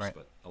the course, right.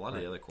 But a lot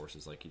of the other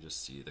courses, you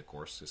just see the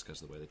course just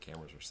because of the way the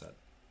cameras are set.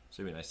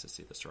 So it'd be nice to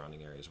see the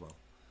surrounding area as well.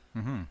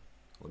 Mm-hmm.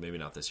 Well, maybe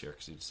not this year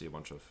because you'd see a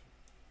bunch of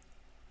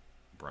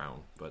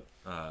brown, but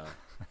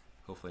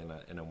hopefully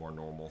in a more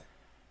normal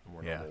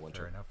winter.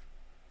 Fair enough.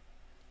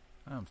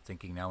 I'm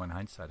thinking now in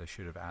hindsight, I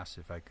should have asked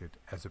if I could,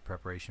 as a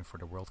preparation for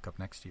the World Cup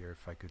next year,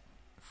 if I could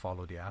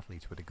follow the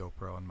athletes with a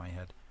GoPro on my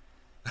head,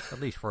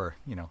 at least for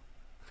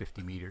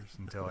 50 meters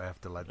until I have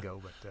to let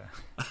go.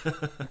 But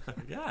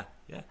yeah,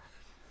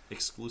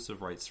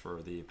 exclusive rights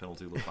for the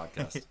Penalty Loop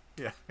podcast.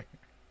 Yeah.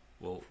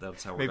 Well,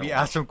 that's how we're maybe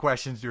ask some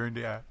questions during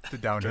the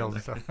downhill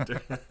and stuff.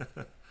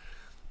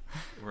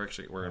 We're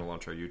going to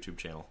launch our YouTube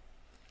channel.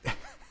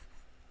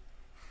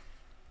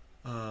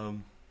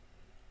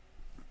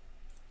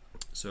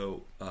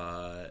 So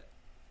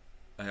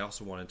I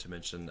also wanted to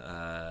mention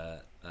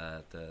the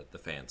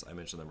fans. I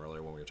mentioned them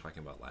earlier when we were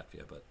talking about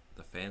Latvia, but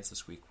the fans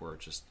this week were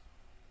just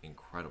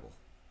incredible.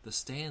 The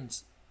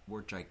stands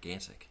were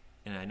gigantic,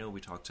 and I know we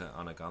talked to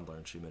Anna Gondler,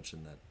 and she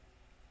mentioned that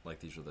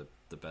these were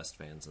the best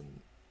fans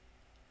in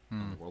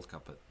the World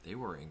Cup, but they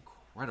were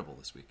incredible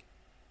this week.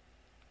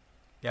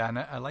 Yeah, and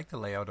I like the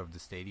layout of the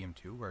stadium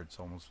too, where it's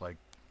almost like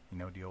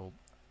the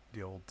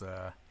old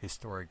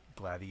historic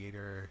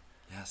gladiator.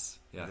 Yes,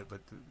 yeah.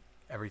 But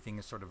everything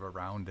is sort of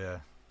around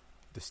the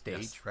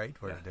stage, yes. Right,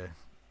 where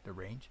the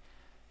range,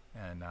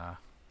 and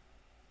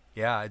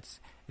it's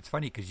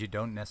funny because you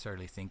don't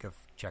necessarily think of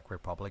Czech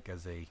Republic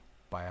as a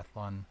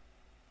biathlon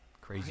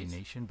crazy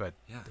nation, but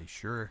they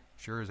sure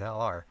as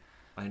hell are.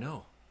 I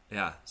know.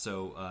 Yeah.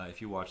 So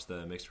if you watch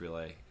the mixed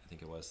relay, I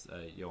think it was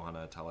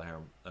Johanna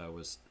Talaherm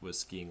was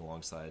skiing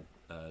alongside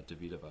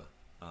Davidova,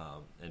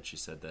 and she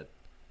said that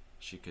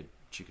she could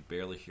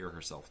barely hear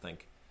herself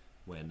think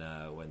when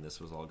this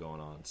was all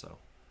going on. So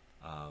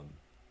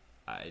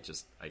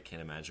I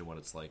can't imagine what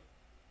it's like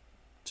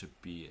to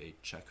be a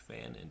Czech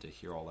fan and to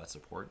hear all that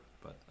support.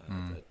 But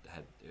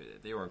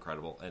they were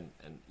incredible, and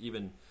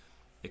even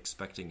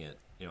expecting it,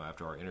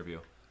 after our interview,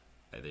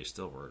 they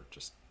still were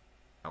just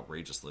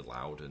outrageously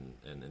loud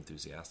and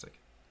enthusiastic.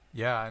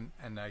 Yeah,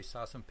 and I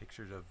saw some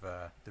pictures of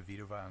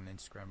Davidova on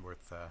Instagram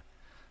with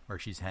where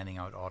she's handing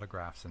out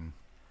autographs, and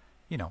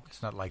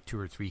it's not like 2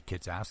 or 3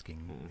 kids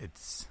asking;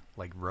 it's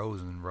like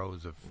rows and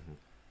rows of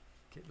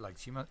kids. Like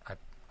she must.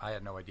 I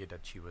had no idea that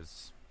she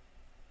was.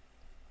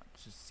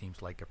 It just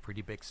seems like a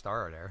pretty big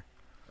star there.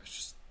 It's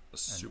just a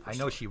super. I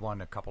know she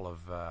won a couple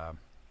of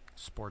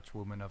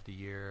Sportswoman of the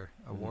Year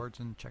awards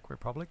in Czech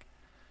Republic,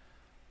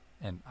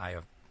 and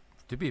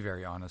to be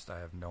very honest, I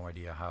have no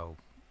idea how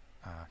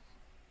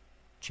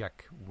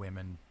Czech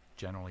women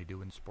generally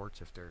do in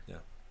sports, if they're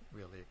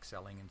really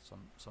excelling in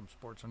some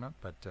sports or not.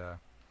 But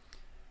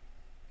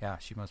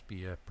she must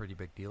be a pretty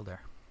big deal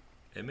there.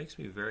 It makes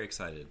me very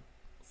excited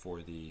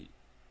for the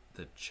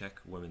Czech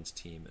women's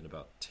team in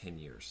about 10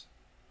 years.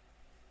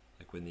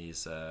 Like when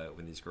these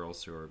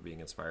girls who are being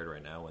inspired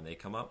right now, when they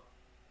come up,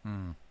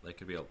 there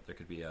could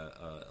be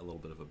a little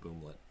bit of a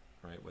boomlet,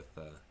 right? With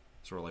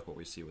sort of like what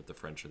we see with the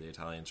French or the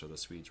Italians or the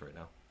Swedes right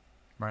now.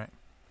 Right.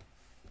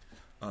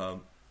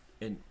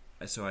 And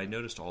so I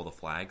noticed all the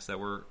flags that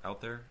were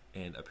out there,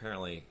 and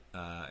apparently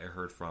I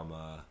heard from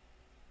I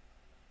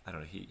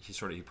don't know.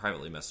 He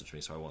privately messaged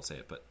me, so I won't say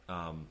it, but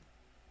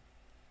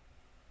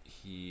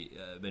he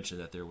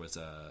mentioned that there was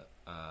a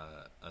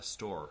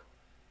store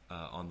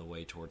on the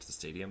way towards the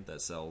stadium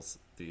that sells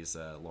these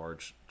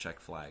large Czech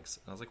flags.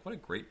 And I was like, what a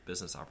great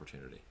business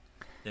opportunity.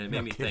 And it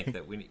made me think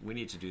that we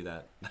need to do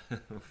that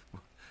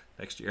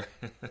next year.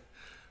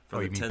 You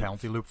mean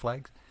penalty loop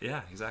flags?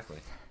 Yeah, exactly.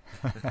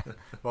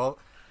 Well,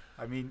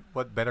 I mean,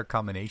 what better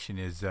combination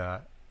is,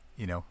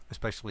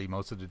 especially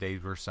most of the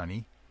days we're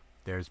sunny,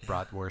 there's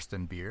bratwurst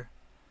and beer.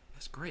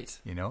 That's great.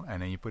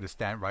 And then you put a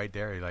stand right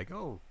there. You're like,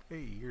 oh,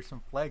 hey, here's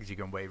some flags you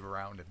can wave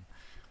around and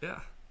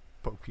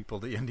poke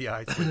people in the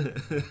eyes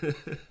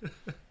with.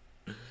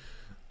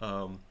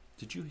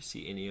 Did you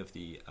see any of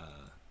the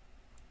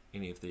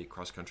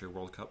cross country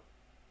World Cup?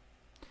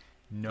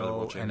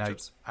 No, and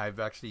I've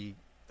actually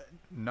a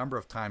number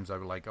of times I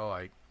was like,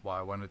 I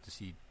wanted to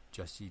see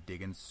Jesse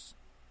Diggins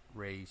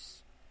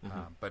race,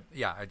 but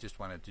I just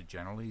wanted to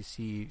generally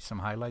see some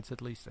highlights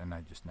at least, and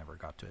I just never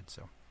got to it.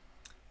 So,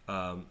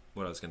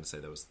 what I was going to say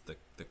though was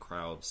the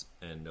crowds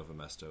in Nove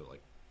Mesto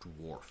like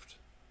dwarfed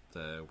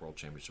the World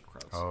Championship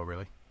crowds. Oh,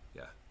 really?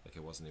 Yeah, like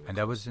it wasn't even. And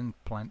close. That was in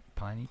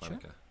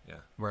Planica? Yeah.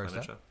 Where is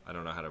that? I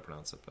don't know how to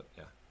pronounce it, but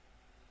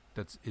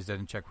yeah. Is that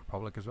in Czech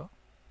Republic as well,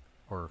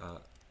 or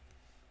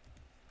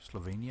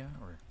Slovenia,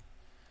 or?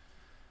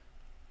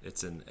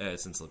 It's in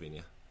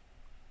Slovenia.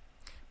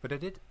 But I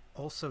did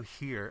also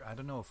hear, I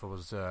don't know if it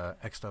was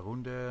Extra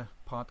Runde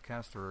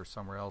podcast or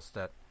somewhere else,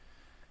 that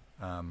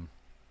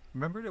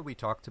remember that we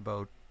talked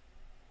about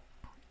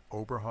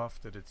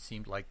Oberhof, that it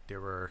seemed like they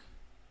were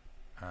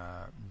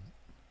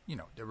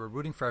they were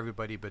rooting for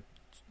everybody, but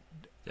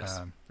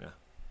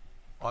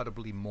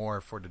audibly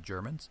more for the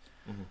Germans.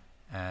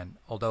 And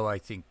although I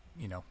think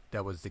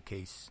that was the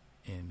case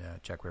in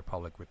Czech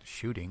Republic with the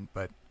shooting,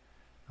 but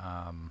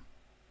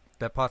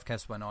that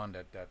podcast went on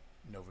that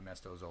Nove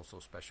Mesto is also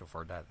special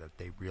for that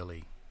they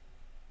really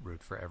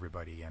root for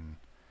everybody, and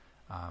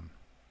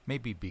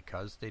maybe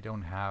because they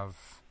don't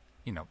have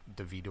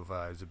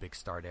Davidova is a big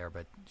star there,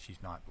 but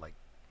she's not like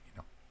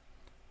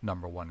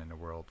number one in the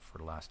world for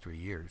the last 3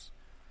 years.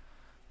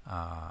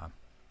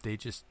 They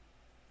just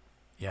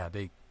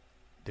they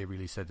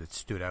really said it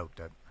stood out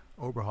that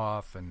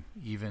Oberhof and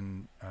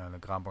even Le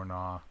Grand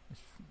Bornand is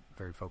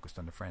very focused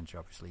on the French,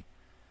 obviously.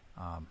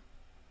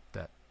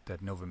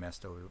 That Nove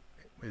Mesto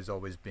has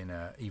always been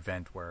an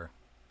event where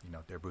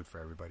they're root for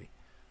everybody.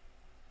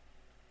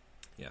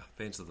 Yeah,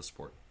 fans of the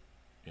sport,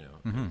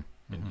 and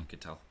you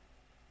could tell.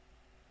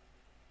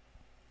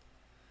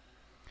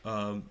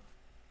 And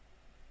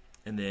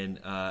then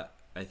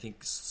I think,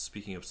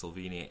 speaking of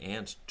Slovenia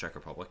and Czech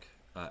Republic,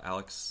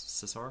 Alex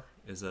Sisar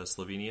is a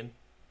Slovenian,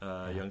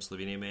 young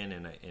Slovenian man,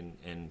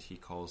 and he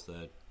calls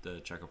the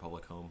Czech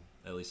Republic home,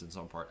 at least in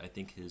some part. I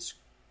think his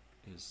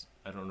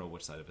I don't know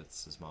which side of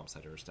it's his mom's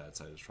side or his dad's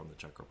side is from the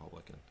Czech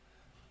Republic. And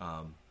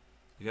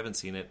if you haven't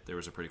seen it, there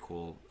was a pretty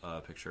cool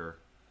picture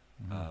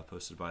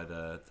posted by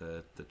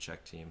the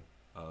Czech team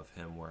of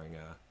him wearing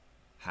a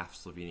half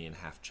Slovenian,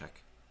 half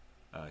Czech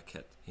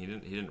kit. He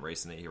didn't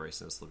race in it. He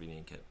raced in a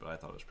Slovenian kit, but I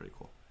thought it was pretty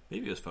cool.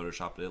 Maybe it was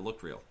photoshopped, but it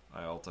looked real.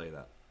 I'll tell you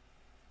that.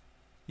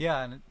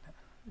 Yeah, and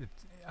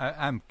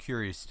I'm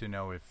curious to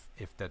know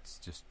if that's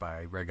just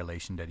by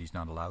regulation that he's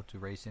not allowed to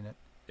race in it.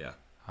 Yeah,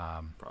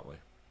 probably.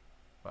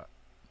 But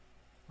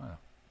I don't know.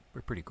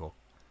 We're pretty cool.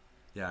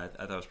 Yeah, I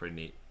thought it was pretty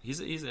neat. He's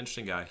an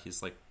interesting guy.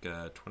 He's like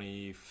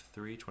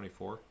 23,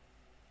 24.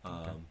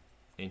 Okay.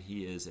 And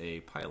he is a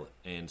pilot.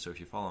 And so if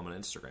you follow him on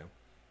Instagram,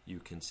 you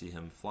can see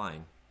him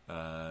flying.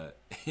 I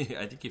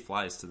think he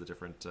flies to the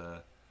different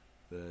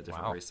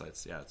race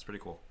sites. Yeah, it's pretty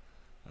cool.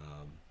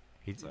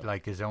 He's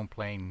like his own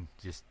plane.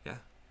 Just yeah.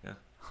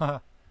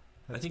 I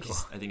think cool.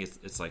 I think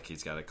it's like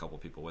he's got a couple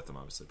people with him,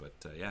 obviously, but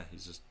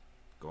he's just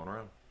going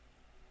around.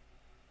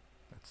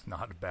 That's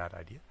not a bad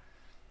idea.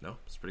 No,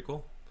 it's pretty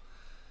cool.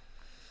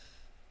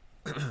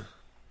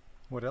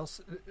 What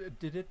else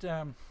did it?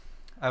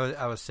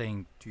 I was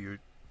saying to you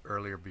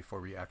earlier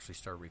before we actually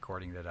started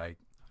recording that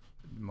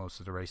most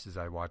of the races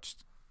I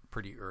watched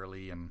pretty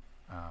early and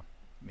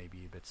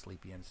maybe a bit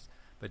sleepy.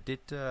 But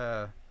did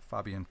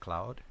Fabian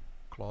Claude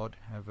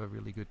have a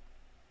really good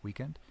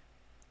weekend?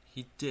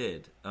 He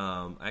did.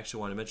 I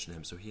actually want to mention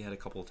him. So he had a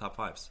couple of top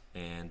fives,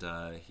 and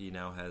he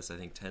now has, I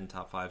think, 10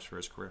 top fives for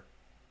his career.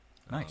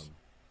 Nice.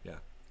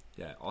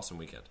 Yeah. Awesome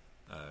weekend.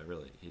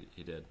 Really,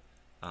 he did.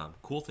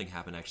 Cool thing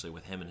happened actually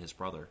with him and his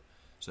brother.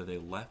 So they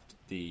left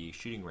the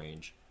shooting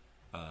range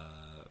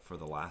for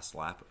the last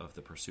lap of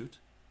the pursuit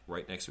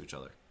right next to each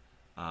other.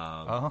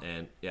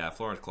 And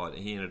Florence Claude,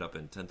 he ended up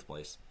in 10th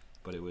place,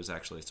 but it was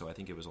actually, so I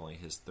think it was only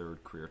his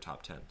third career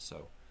top 10.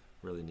 So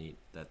really neat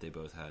that they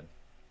both had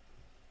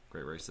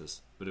great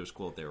races. But it was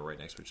cool that they were right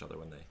next to each other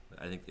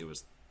I think it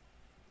was,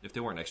 if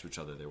they weren't next to each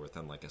other, they were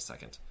within like a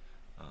second.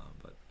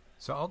 But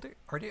so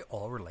are they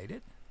all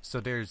related?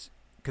 So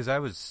because I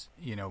was,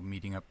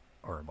 meeting up,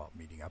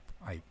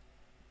 I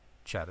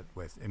chatted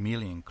with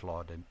Emilien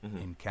Claude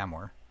in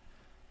Camor,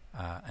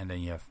 and then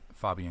you have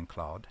Fabien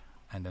Claude,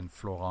 and then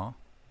Florent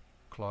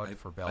Claude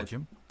for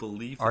Belgium. I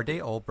believe. Are they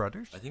all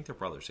brothers? I think they're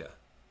brothers, yeah.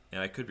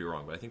 And I could be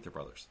wrong, but I think they're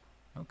brothers.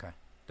 Okay.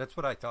 That's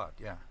what I thought,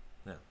 yeah.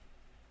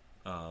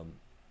 Yeah.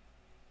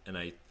 And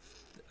I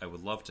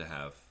would love to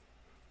have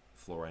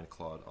Florent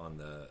Claude on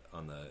the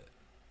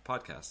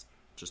podcast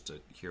just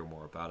to hear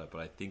more about it.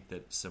 But I think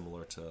that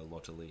similar to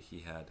Lottoli,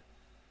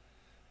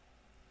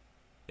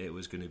 it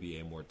was going to be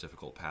a more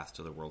difficult path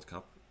to the World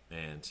Cup,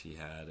 and he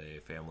had a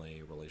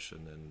family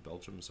relation in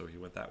Belgium, so he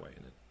went that way,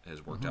 and it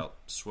has worked out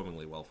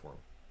swimmingly well for him.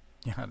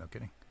 Yeah, no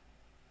kidding.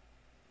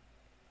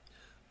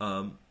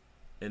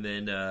 And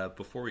then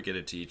before we get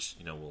into each,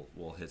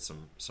 we'll hit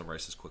some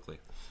races quickly.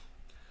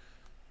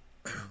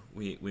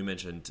 We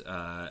mentioned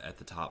at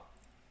the top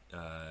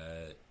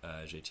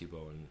JT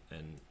Boe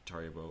and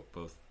Tarjei Boe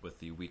both with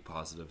the weak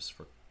positives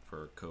for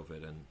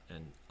COVID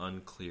and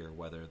unclear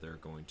whether they're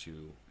going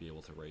to be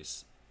able to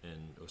race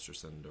in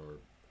Östersund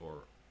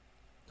or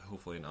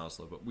hopefully in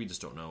Oslo, but we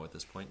just don't know at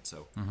this point.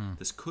 So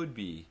this could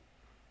be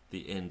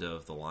the end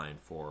of the line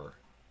for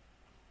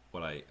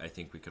what I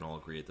think we can all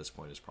agree at this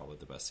point is probably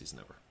the best season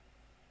ever.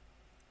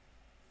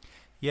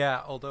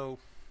 Yeah, although,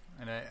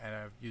 and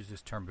I've used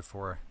this term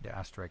before, the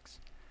asterisks,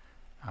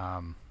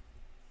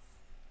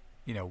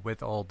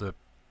 with all the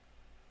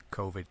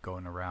COVID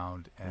going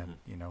around and,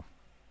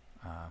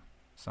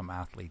 some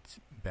athletes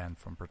banned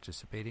from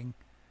participating,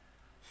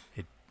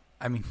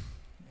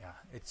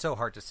 it's so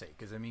hard to say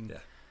because,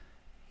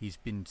 he's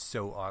been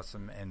so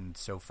awesome and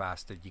so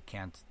fast that you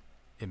can't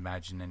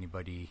imagine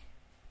anybody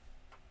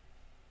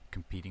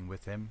competing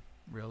with him,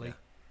 really.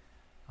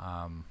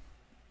 Yeah.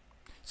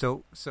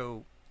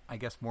 So I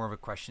guess more of a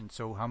question.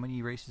 So how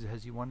many races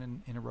has he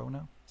won in a row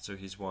now? So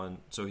he's won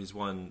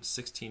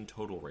 16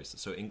 total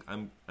races. So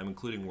I'm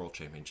including world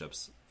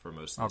championships for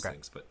most of these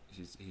things, but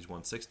he's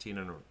won 16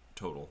 in a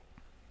total,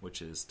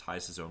 which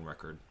ties his own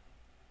record.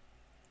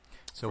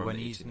 So from when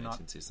the he's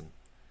not season.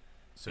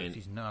 So if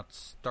he's not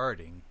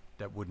starting,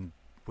 would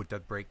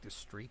that break the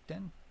streak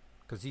then?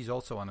 Because he's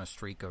also on a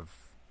streak of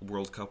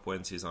World Cup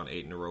wins. He's on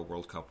 8 in a row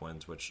World Cup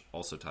wins, which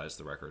also ties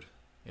the record.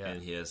 Yeah.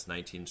 And he has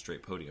 19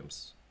 straight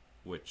podiums,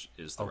 which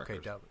is the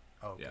record.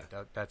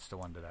 That's the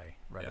one that I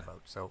read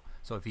about. So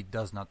if he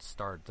does not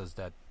start, does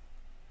that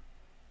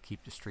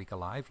keep the streak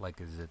alive?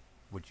 Like,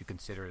 would you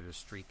consider it a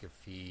streak if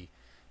he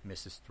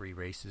misses 3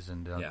 races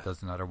and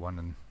does another one?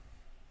 And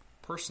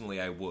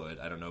personally, I would.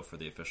 I don't know for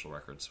the official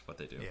records what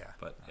they do. Yeah.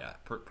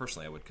 But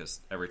personally, I would,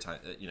 because every time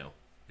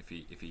if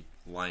he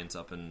lines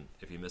up and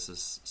if he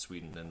misses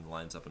Sweden and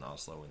lines up in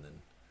Oslo and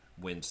then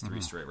wins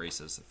 3 straight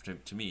races,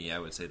 to me, I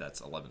would say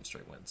that's 11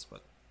 straight wins.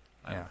 But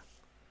I don't know.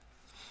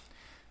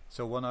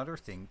 So one other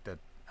thing that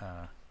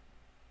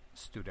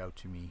stood out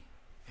to me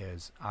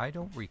is I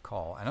don't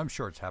recall, and I'm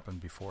sure it's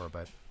happened before,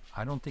 but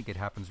I don't think it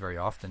happens very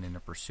often in a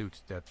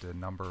pursuit that the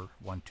number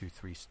 1, 2,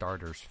 3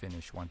 starters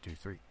finish 1, 2,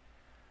 3.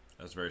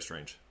 That's very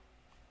strange.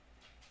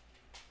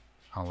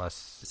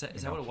 Unless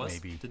is that what it was?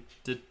 Maybe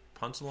did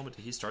Ponsaloma,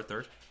 did he start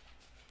third?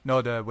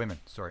 No, the women.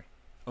 Sorry.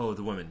 Oh,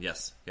 the women.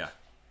 Yes. Yeah.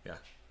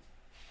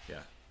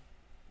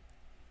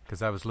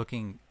 Because I was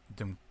looking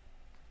them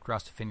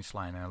across the finish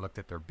line and I looked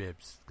at their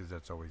bibs because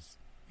that's always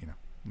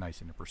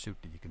nice in a pursuit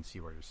that you can see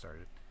where they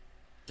started.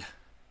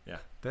 Yeah.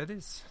 That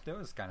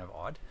was kind of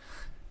odd.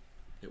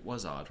 It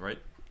was odd, right?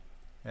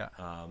 Yeah.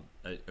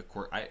 Of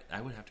course,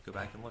 I would have to go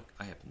back and look.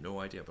 I have no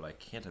idea, but I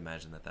can't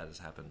imagine that has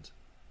happened.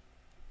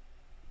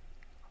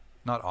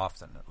 Not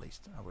often, at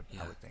least. I would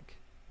think.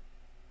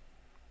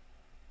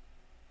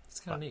 It's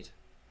kind of neat.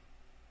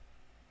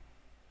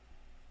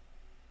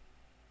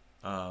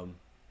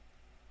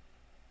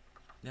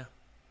 Yeah.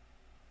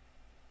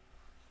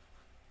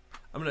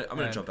 I'm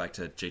gonna jump back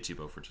to JT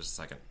Boe for just a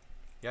second.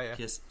 Yeah.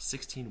 He has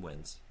 16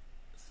 wins,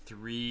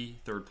 3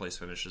 third place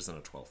finishes, and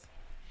a 12th.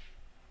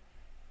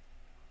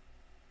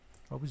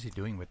 What was he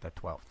doing with that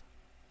 12th?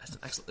 That's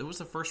excellent. It was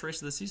the first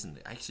race of the season.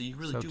 Actually, you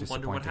really do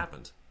wonder what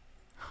happened.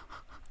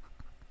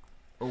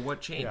 Or what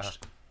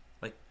changed.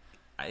 Yeah.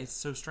 It's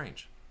so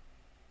strange.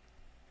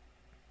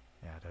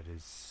 Yeah, that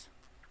is...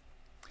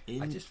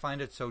 I just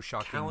find it so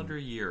shocking. In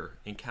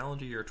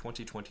calendar year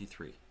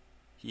 2023,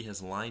 he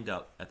has lined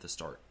up at the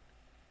start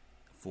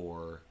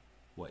for,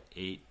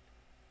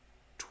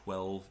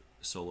 12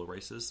 solo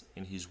races,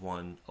 and he's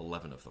won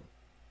 11 of them.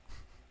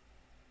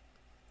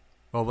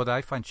 Well, what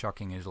I find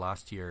shocking is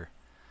last year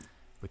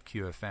with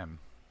QFM,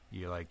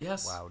 you're like,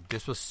 wow,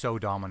 this was so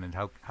dominant.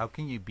 How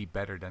can you be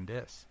better than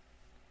this?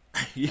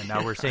 And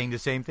now we're saying the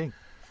same thing.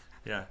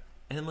 Yeah.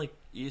 And,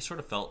 you sort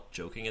of felt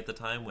joking at the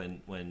time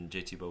when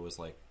JT Boe was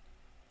like,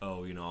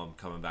 oh, I'm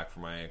coming back for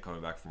my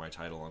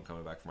title, I'm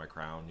coming back for my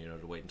crown,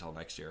 to wait until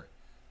next year.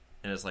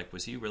 And it's like,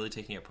 was he really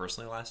taking it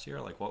personally last year?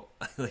 What?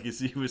 Was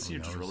he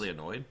just really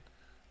annoyed?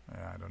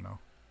 Yeah, I don't know.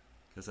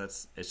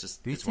 Because it's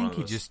just. Do you think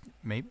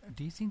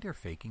do you think they're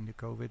faking the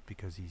COVID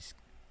because he's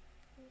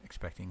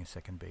expecting a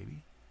second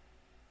baby?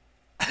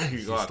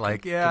 He's just I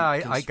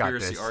got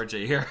this.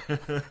 RJ here.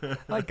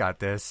 I got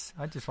this.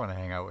 I just want to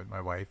hang out with my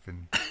wife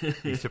and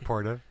be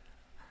supportive.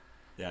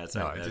 Yeah, it's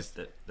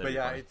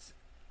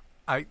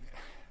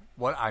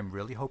what I'm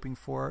really hoping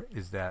for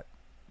is that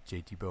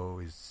JT Boe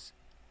is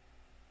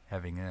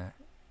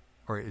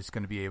is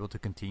going to be able to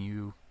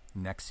continue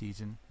next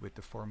season with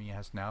the form he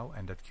has now,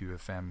 and that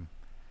QFM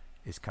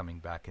is coming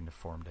back in the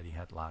form that he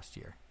had last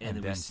year,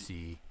 and then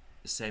see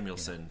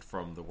Samuelson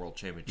from the World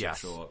Championship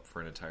show up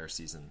for an entire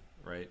season,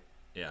 right?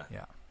 Yeah.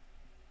 Yeah.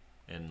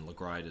 And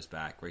Legride is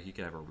back, where he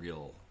could have a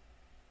real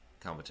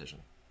competition.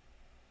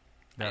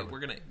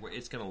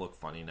 It's gonna look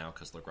funny now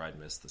because Legride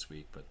missed this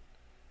week, but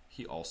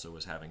he also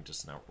was having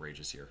just an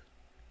outrageous year.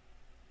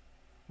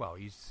 Well,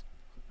 he's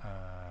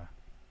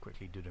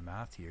quickly do the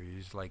math here.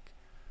 He's like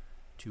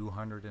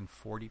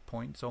 240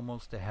 points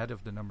almost ahead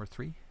of the number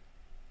 3.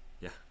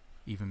 Yeah.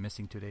 Even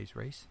missing today's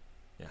race.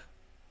 Yeah.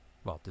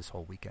 Well, this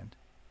whole weekend.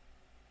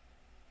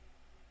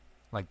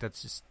 Like,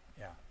 that's just,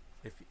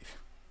 if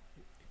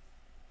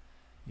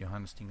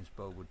Johannes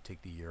Boe would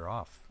take the year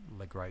off,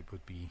 Legride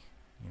would be,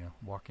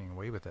 walking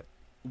away with it.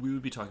 We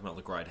would be talking about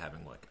Legride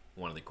having, like,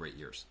 one of the great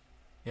years.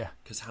 Yeah.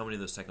 Because how many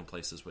of those second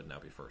places would now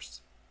be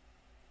firsts?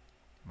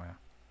 Wow.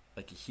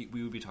 Like,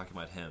 we would be talking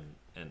about him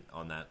and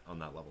on that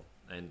level.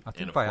 And I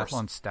think of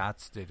Biathlon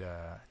Stats did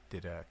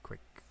a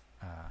quick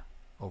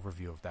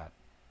overview of that.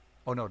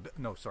 Oh,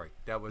 no, sorry.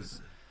 That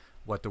was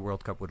what the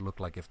World Cup would look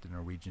like if the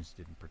Norwegians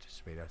didn't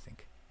participate, I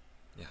think.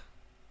 Yeah.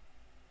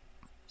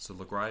 So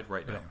Legride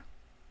right now.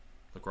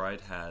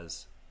 Legride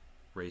has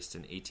raced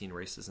in 18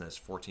 races and has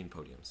 14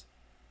 podiums.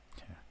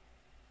 Yeah.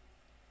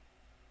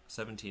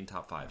 17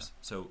 top 5s. Yeah.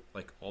 So,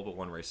 like, all but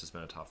one race has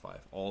been a top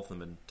 5. All of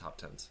them in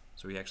top 10s.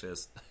 So he actually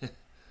has...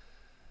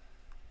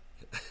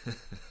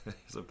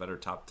 he's a better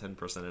top 10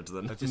 percentage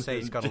than... Let's just say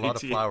he's got a lot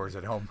of flowers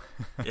at home.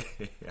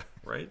 yeah,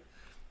 right?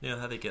 You know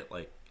how they get,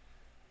 like...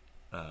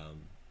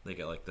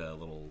 the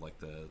little, like,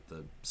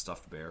 the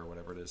stuffed bear or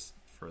whatever it is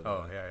for the...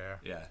 Oh, yeah.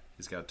 Yeah,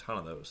 he's got a ton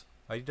of those.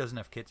 Well, he doesn't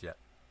have kids yet,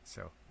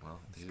 so... Well,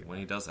 when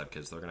he does have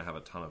kids, they're going to have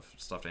a ton of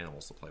stuffed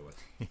animals to play with.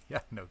 Yeah,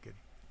 no kidding.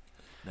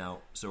 Now,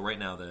 so right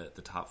now, the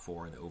top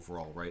 4 in the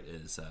overall, right,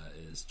 is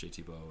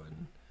Tarjei Boe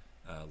and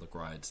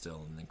Legride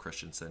still, and then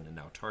Christensen, and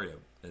now Tarjei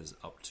is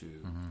up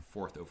to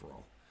 4th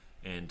overall.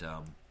 And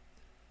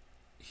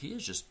he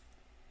is just,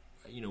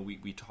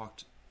 we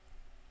talked,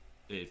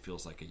 it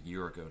feels like a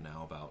year ago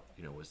now about,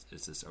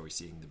 is this, are we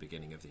seeing the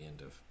beginning of the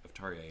end of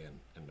Tarjei?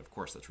 And of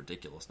course, that's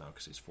ridiculous now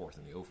because he's 4th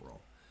in the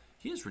overall.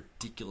 He is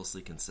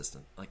ridiculously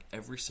consistent. Like,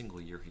 every single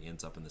year he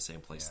ends up in the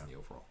same place in the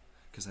overall.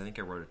 Because I think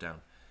I wrote it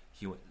down.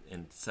 He went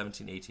in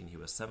 17-18. He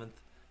was 7th,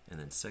 and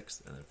then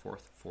 6th, and then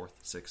 4th,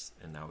 6th,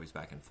 and now he's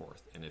back in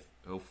 4th. And if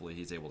hopefully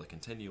he's able to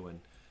continue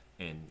and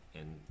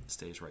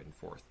stays right in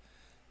 4th.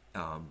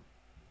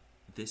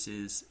 This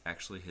is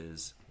actually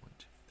his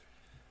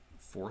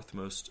 4th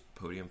most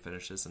podium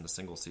finishes in a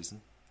single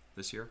season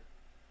this year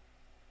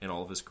in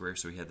all of his career.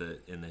 So he had the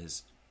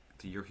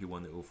year he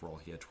won the overall,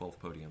 he had 12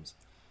 podiums.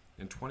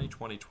 In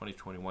 2020,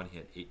 2021, he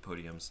had 8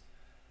 podiums.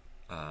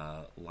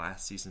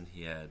 Last season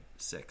he had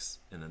 6,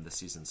 and then this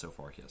season so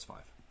far he has 5.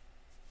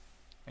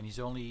 And he's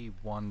only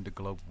won the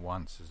Globe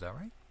once, is that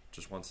right?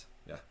 Just once,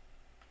 yeah.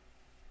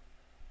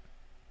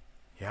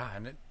 Yeah,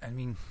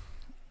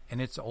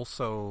 and it's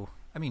also,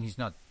 he's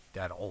not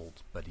that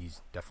old, but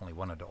he's definitely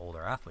one of the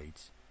older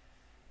athletes.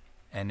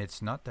 And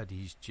it's not that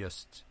he's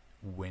just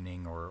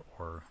winning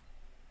or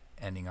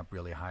ending up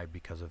really high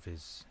because of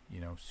his,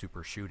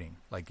 super shooting.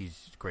 Like,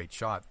 he's a great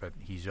shot, but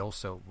he's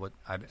also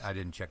I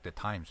didn't check the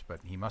times,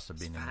 but he must have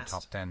been in the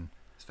top 10.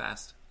 It's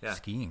fast, yeah.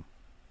 Skiing.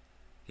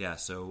 Yeah,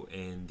 so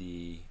in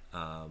the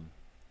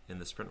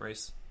sprint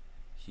race,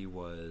 he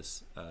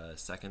was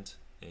 2nd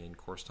in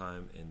course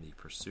time. In the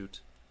pursuit,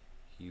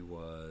 he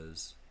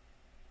was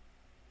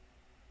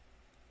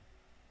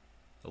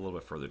a little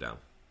bit further down.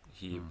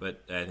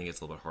 But I think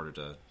it's a little bit harder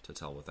to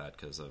tell with that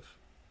because of,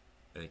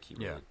 I think he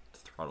really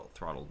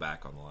throttled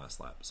back on the last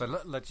lap. So.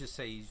 But let's just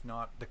say he's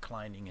not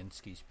declining in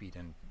ski speed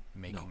and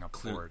making up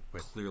for it.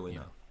 With, clearly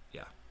not.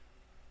 Yeah.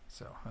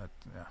 So,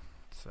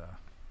 it's,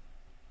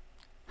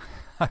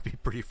 I'd be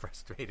pretty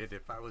frustrated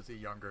if I was a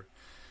younger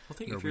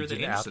if you're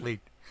the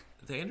athlete.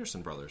 The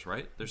Anderson brothers,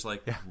 right? There's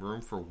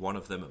room for one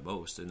of them at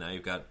most, and now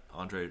you've got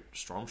Andre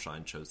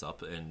Stromschein shows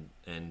up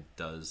and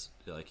does,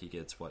 like, he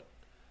gets what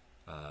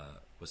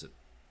was it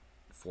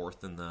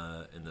 4th in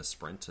the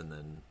sprint, and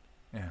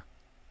then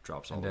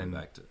drops all the way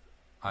back to.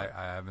 I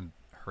haven't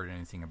heard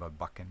anything about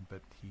Buchan,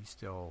 but he's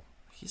still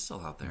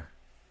out there,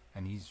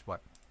 and he's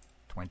what,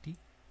 20?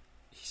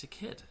 He's a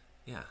kid,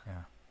 yeah.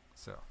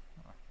 So,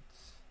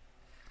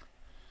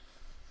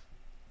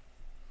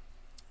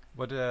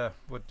 what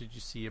did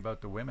you see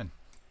about the women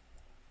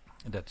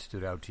that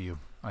stood out to you?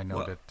 I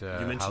know that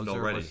you mentioned Hauser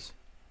already.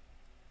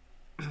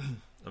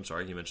 I'm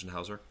sorry, you mentioned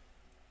Hauser.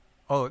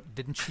 Oh,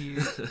 didn't she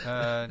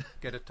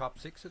get a top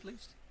 6 at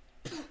least?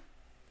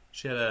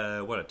 She had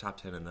a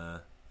top 10 in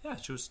the... Yeah,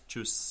 she was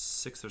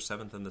 6th or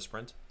 7th in the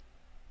sprint.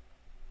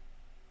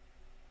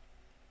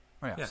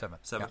 Oh yeah,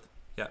 7th.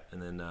 Yeah,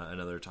 and then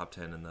another top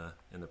 10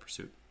 in the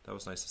pursuit. That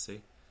was nice to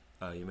see.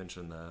 You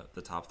mentioned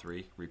the top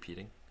 3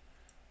 repeating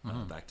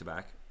back to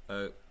back.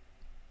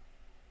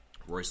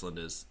 Roeiseland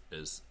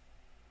is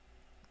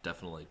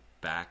definitely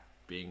back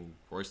being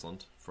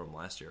Roeiseland from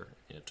last year.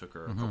 It took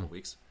her a couple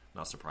weeks,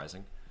 not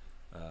surprising.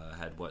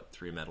 Had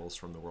 3 medals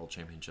from the World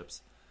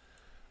Championships.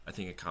 I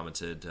think I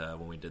commented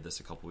when we did this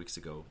a couple weeks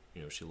ago.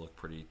 She looked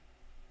pretty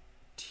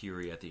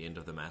teary at the end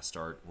of the mass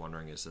start,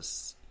 wondering, is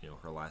this,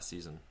 her last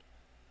season?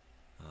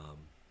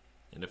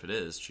 And if it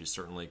is, she's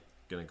certainly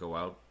going to go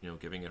out,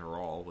 giving it her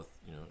all with,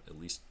 at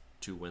least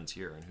 2 wins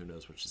here, and who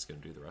knows what she's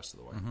going to do the rest of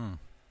the way. Mm-hmm.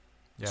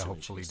 Yeah,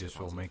 hopefully this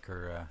will make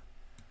her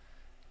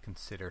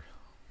consider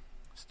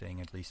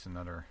staying at least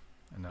another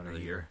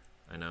year.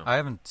 I know. I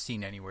haven't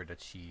seen anywhere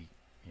that she,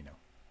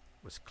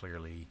 was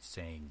clearly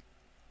saying,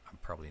 I'm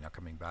probably not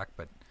coming back,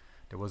 but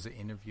there was an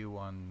interview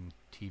on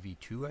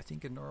TV2, I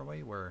think, in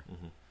Norway, where,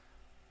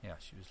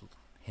 she was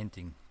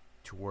hinting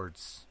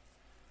towards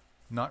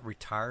not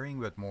retiring,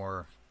 but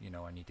more,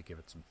 I need to give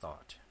it some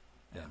thought.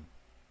 Yeah. And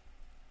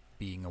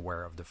being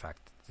aware of the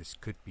fact that this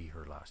could be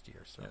her last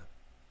year. So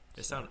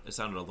it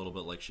sounded a little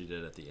bit like she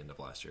did at the end of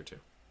last year too.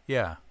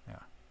 Yeah.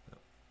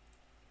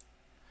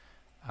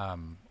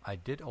 I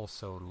did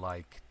also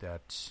like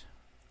that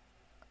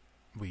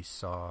we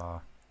saw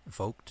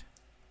Vogt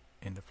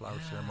in the flower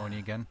ceremony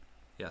again.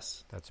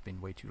 Yes, that's been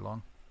way too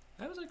long.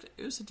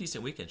 It was a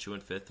decent weekend. She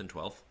went 5th and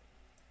 12th.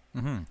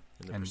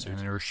 Mm-hmm. And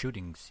her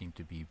shooting seemed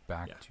to be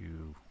back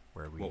to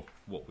where we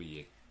what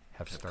we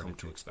have started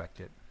to expect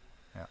it.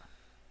 Yeah.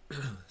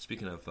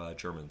 Speaking of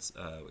Germans,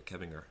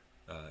 Kevinger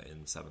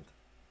in 7th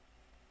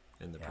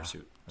in the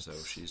pursuit. So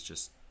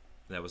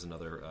that was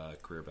another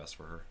career best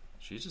for her.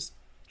 She just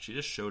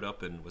showed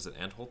up and was at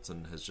Antholz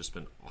and has just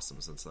been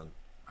awesome since then.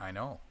 I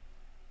know.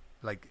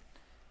 Like,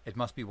 it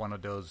must be one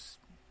of those,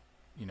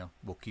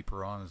 we'll keep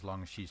her on as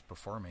long as she's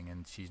performing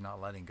and she's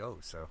not letting go.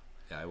 So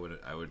yeah, I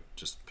would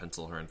just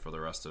pencil her in for the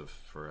rest of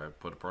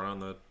put her on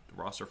the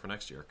roster for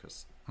next year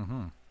because she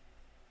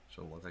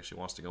doesn't look like she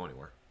wants to go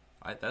anywhere.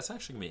 That's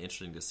actually going to be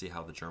interesting to see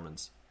how the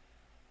Germans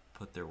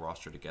put their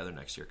roster together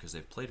next year because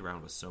they've played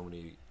around with so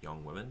many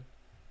young women,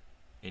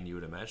 and you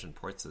would imagine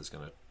Preutz is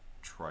going to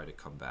try to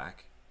come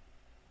back.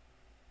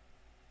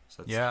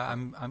 So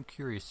I'm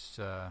curious.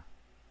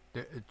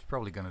 It's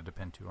probably going to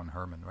depend too on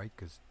Herman, right?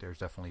 Because there's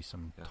definitely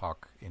some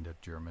talk in the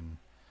German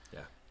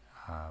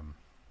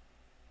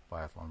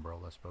biathlon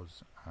world, I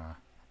suppose,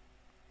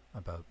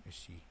 about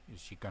is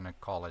she going to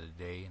call it a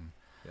day? And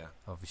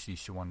obviously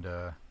she won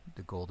the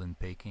gold in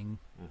Peking,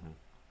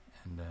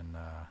 and then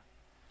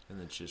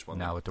she just won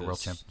now at the World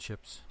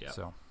Championships. Yeah.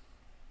 So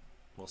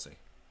we'll see.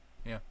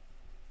 Yeah,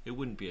 it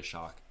wouldn't be a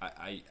shock.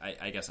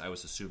 I guess I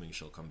was assuming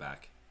she'll come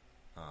back.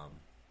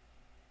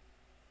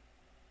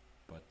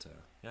 But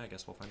I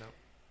guess we'll find out.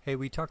 Hey,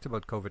 we talked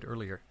about COVID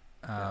earlier.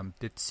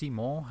 Did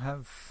Simon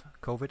have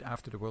COVID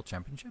after the World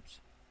Championships?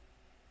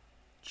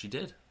 She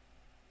did.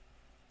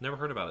 Never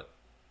heard about it.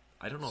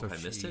 I don't know if I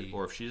missed it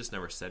or if she just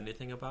never said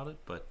anything about it.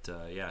 But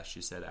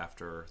she said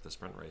after the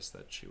sprint race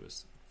that she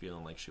was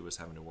feeling like she was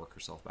having to work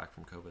herself back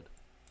from COVID.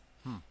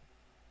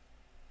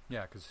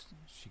 Yeah, because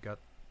she got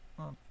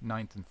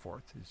 9th and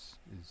 4th is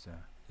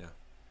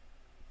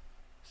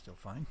still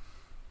fine.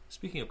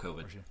 Speaking of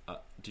COVID,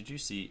 did you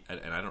see?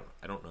 And I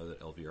don't know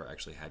that Elvira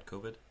actually had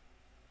COVID.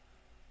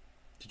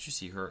 Did you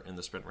see her in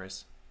the sprint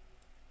race?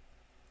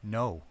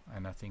 No,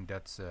 and I think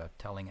that's a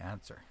telling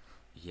answer.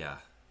 Yeah,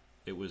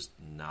 it was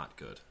not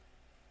good.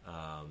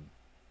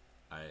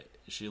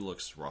 She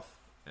looks rough,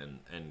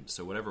 and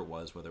so whatever it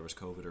was, whether it was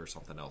COVID or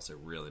something else, it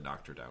really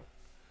knocked her down.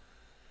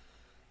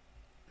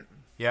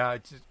 Yeah,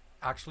 it's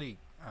actually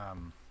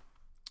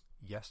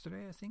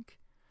yesterday, I think.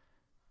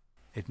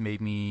 It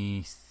made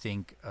me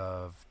think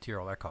of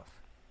Tyrell Eckhoff.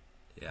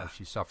 Yeah,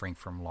 she's suffering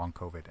from long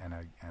COVID, and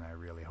I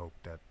really hope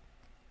that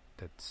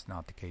that's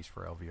not the case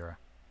for Elvira.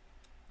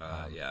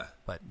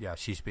 But yeah,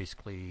 she's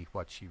basically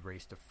she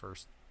raced the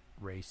first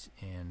race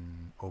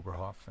in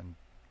Oberhof, and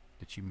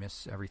did she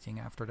miss everything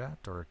after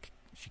that, or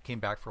she came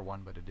back for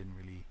one, but it didn't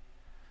really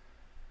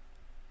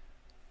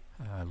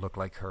look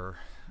like her.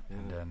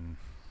 And then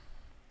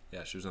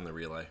she was on the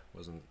relay,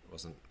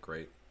 wasn't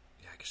great.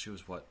 Yeah, because she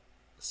was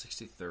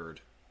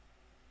 63rd.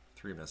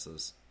 3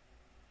 misses.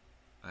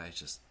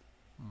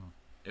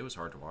 It was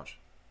hard to watch.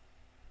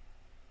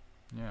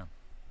 Yeah.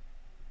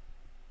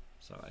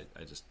 So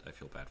I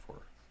feel bad for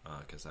her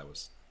because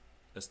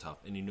that's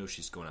tough. And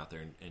she's going out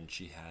there and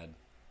she had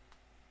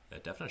a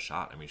definite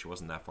shot. I mean, she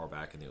wasn't that far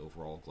back in the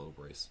overall Globe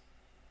race.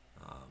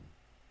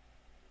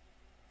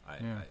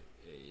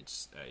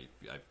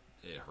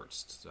 It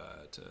hurts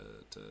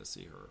to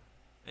see her,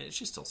 and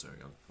she's still so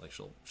young. Like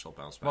she'll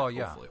bounce back. Well,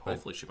 yeah.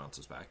 Hopefully she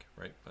bounces back,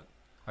 right? But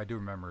I do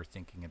remember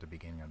thinking at the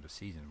beginning of the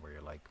season where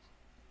you're like,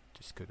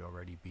 this could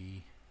already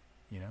be,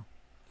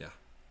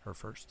 her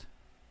first.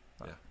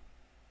 But. Yeah.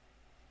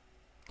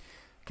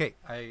 Okay,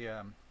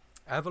 I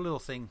have a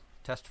little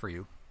test for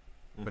you,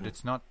 but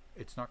it's not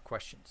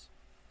questions.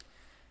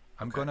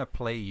 I'm gonna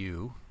play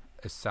you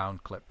a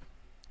sound clip,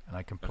 and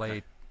I can play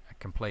it. I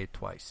can play it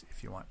twice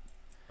if you want.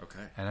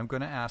 Okay. And I'm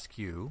gonna ask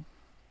you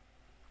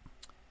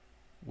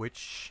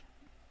which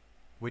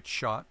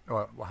shot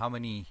or how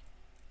many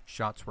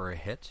shots were a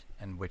hit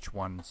and which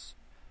ones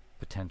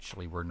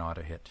potentially were not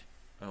a hit.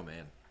 Oh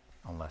man.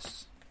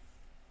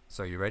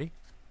 So you ready?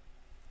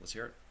 Let's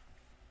hear it.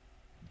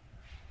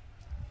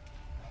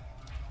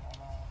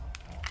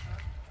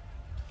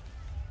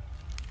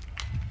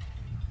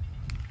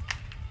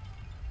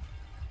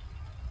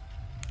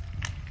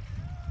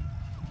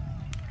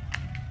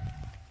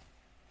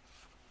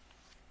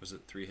 Was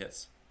it 3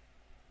 hits?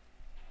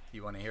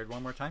 You want to hear it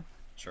one more time?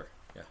 Sure.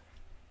 Yeah.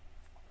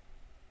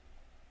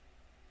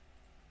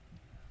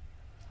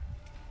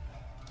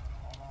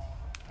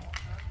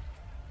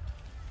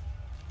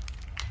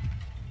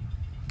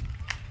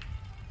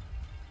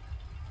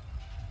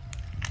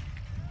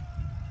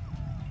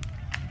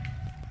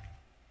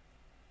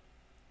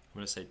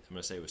 I'm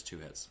gonna say it was 2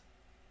 hits.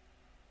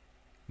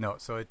 No,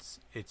 so it's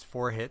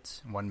 4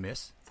 hits, 1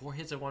 miss. 4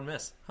 hits and 1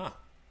 miss. Huh.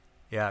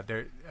 Yeah,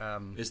 there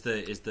is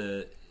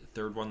the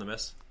third one the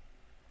miss?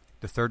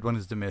 The third one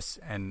is the miss,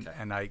 and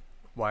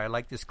why I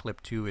like this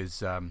clip too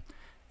is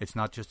it's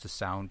not just the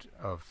sound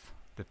of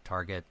the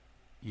target.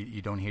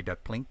 You don't hear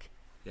that plink.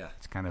 Yeah,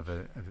 it's kind of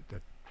a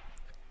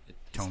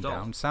toned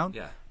down sound.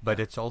 Yeah, but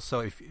it's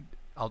also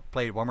I'll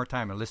play it one more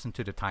time and listen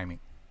to the timing.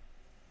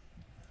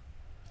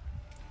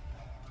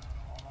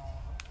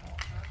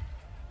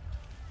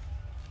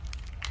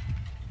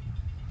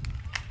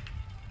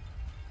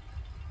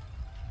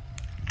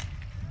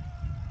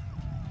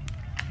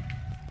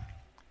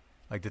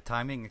 Like the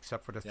timing,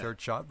 except for the third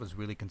shot, was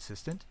really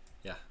consistent.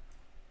 Yeah,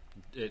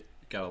 it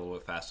got a little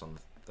bit fast on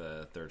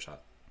the third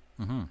shot,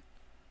 mm-hmm.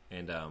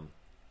 and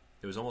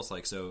it was almost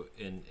like to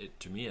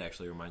me it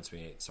actually reminds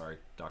me. Sorry,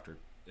 doctor.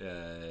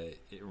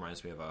 It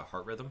reminds me of a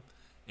heart rhythm,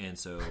 and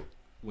so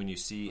when you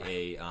see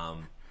a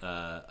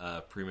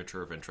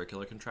premature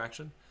ventricular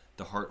contraction,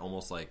 the heart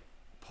almost like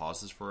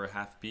pauses for a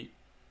half beat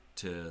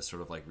to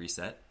sort of like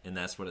reset, and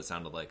that's what it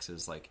sounded like. So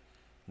it's like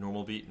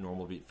normal beat,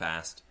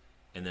 fast.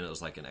 And then it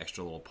was like an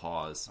extra little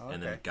pause,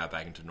 and then it got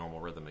back into normal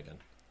rhythm again.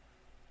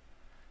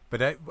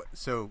 But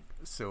so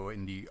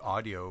in the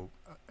audio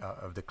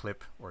of the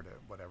clip or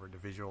the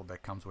visual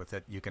that comes with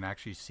it, you can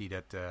actually see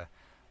that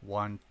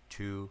 1,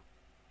 2,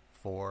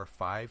 4,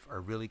 5 are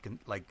really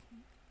like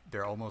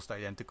they're almost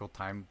identical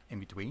time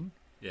in between.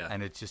 Yeah,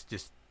 and it's just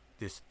this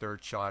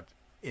third shot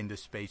in the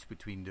space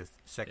between the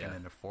second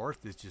and the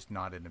fourth is just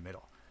not in the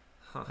middle.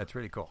 Huh. That's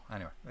really cool.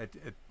 Anyway,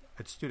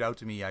 it stood out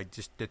to me. I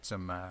just did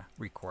some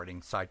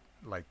recording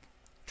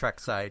track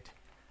side.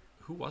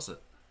 Who was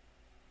it?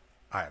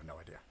 I have no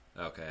idea.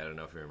 Okay, I don't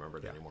know if you remember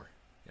it anymore.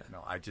 Yeah.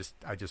 No, I just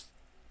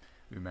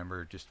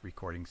remember just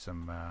recording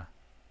some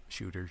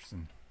shooters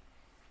and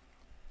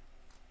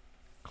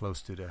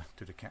close to the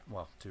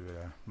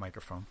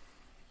microphone.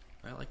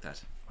 I like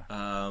that.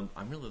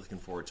 I'm really looking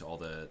forward to all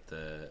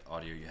the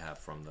audio you have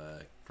from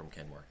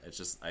Kenmore. It's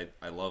just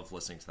I love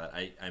listening to that.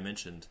 I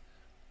mentioned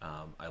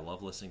I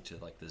love listening to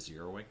like the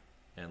zeroing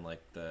and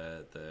like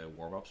the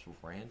warm ups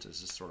beforehand.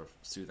 It's just sort of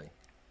soothing.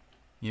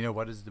 You know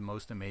what is the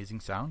most amazing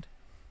sound?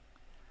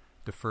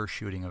 The first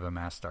shooting of a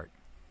mass start.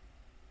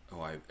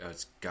 Oh,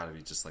 it's got to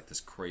be just like this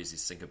crazy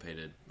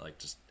syncopated, like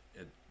just.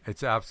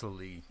 It's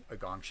absolutely a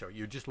gong show.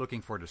 You're just looking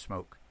for the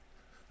smoke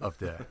of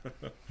the,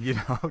 it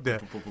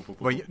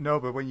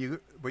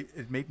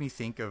made me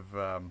think of,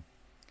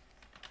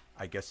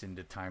 I guess in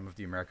the time of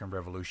the American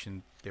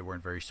Revolution, they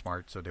weren't very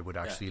smart, so they would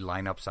actually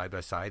line up side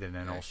by side and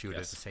then all shoot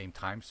at the same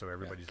time, so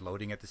everybody's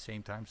loading at the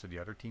same time, so the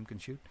other team can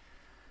shoot.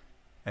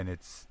 And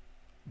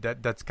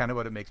that's kind of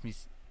what it makes me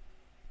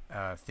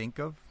think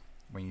of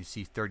when you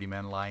see 30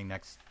 men lying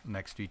next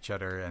to each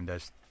other and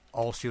there's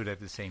all shoot at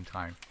the same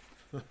time.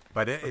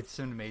 But it's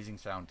an amazing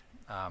sound.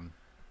 I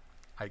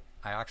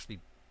actually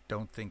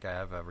don't think I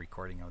have a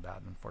recording of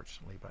that,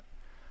 unfortunately. But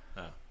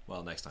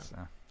well, next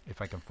time,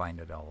 if I can find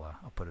it,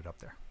 I'll put it up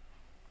there.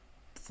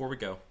 Before we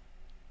go,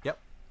 yep,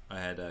 I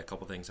had a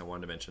couple things I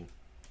wanted to mention.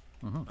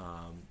 Mm-hmm.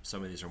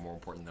 Some of these are more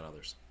important than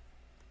others.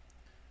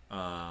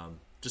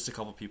 Just a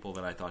couple people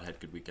that I thought had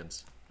good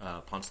weekends.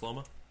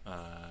 Ponsloma,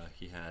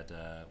 he had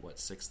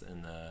sixth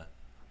in the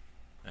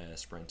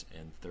sprint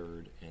and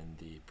third in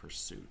the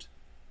pursuit.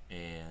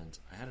 And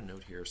I had a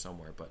note here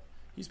somewhere, but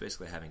he's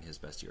basically having his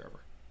best year ever.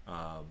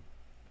 I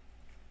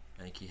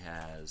think he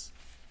has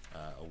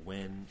a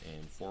win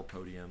and 4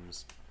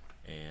 podiums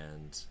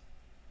and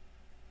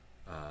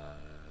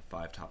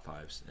 5 top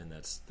 5s, and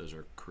those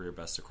are career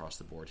bests across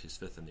the board. He's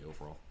 5th in the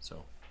overall,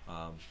 so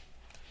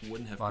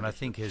wouldn't have. Well, and I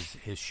think his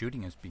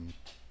shooting has been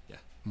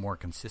more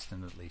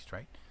consistent, at least,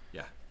 right?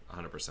 Yeah,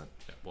 100%. Yeah.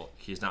 Well,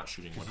 he's not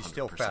shooting 100%. He's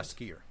still fast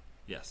skier.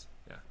 Yes,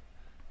 yeah,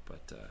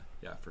 but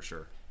yeah, for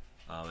sure.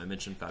 I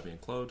mentioned Fabien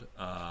Claude,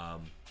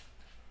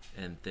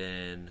 and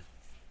then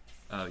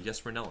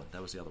Jesper Nellen.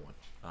 That was the other one.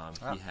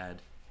 He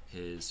had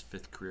his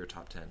 5th career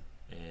top 10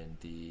 in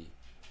the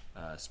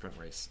sprint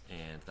race,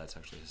 and that's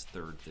actually his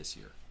 3rd this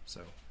year.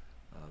 So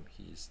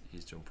he's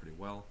doing pretty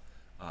well.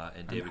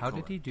 And David, how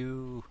did he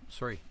do?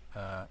 Sorry,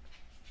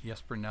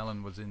 Jesper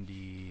Nellen was in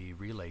the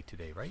relay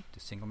today, right?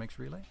 The single mix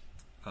relay.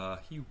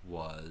 He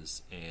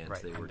was, and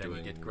they were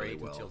doing he did great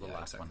really well until the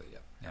last one.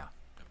 Yeah.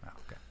 Oh,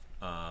 okay.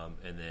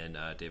 And then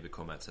David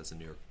Kometz has a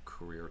new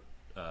career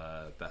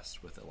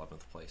best with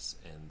 11th place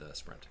in the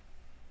sprint.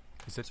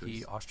 Is it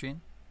the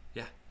Austrian?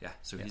 Yeah.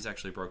 So he's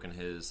actually broken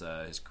his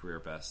career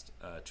best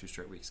 2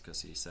 straight weeks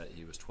because he said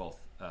he was 12th.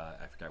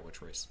 I forgot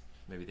which race,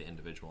 maybe the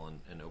individual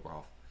in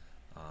Oberhof,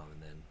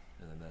 and then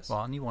this.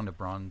 Well, and he won the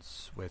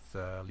bronze with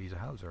Lisa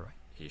Hauser, right?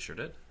 He sure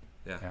did.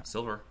 Yeah.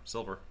 Silver.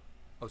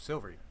 Oh,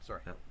 silver.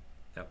 Sorry. Yeah.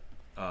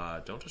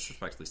 Yep. Don't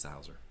disrespect Lisa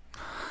Hauser.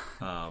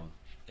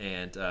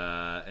 And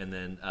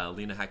then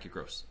Lena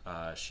Hackey-Gross.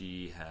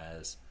 She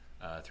has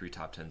 3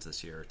 top 10s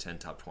this year, 10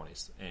 top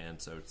 20s,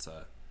 and so it's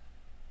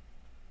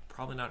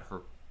probably not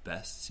her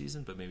best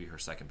season, but maybe her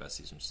second best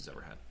season she's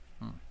ever had.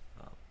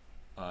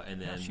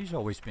 And then she's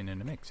always been in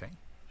the mix, eh?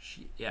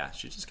 She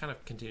just kind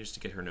of continues to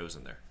get her nose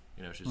in there.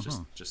 She's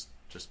just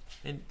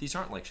and these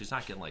aren't like, she's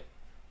not getting like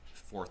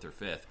 4th or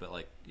 5th, but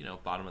like,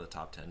 bottom of the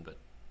top 10. But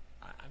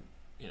I'm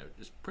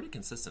just pretty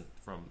consistent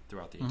from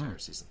throughout the entire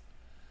season.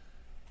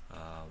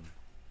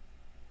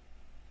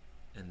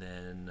 And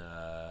then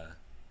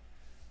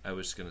I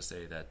was going to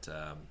say that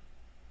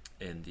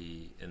in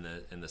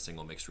the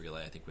single mixed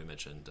relay, I think we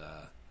mentioned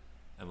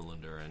Emma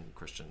Lunder and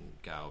Christian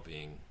Gao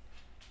being.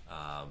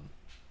 I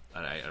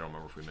don't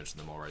remember if we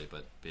mentioned them already,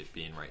 but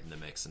being right in the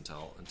mix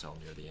until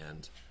near the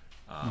end.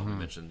 We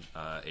mentioned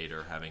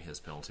Ader having his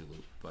penalty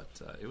loop, but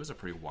it was a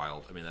pretty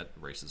wild. I mean, that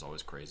race is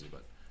always crazy,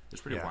 but it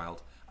was pretty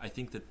wild. I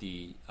think that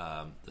the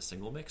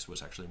single mix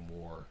was actually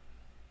more.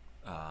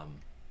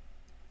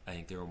 I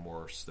think there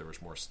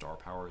was more star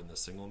power in the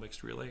single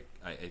mixed relay.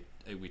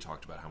 We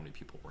talked about how many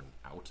people were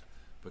out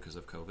because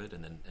of COVID,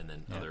 and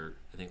then other.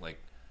 I think like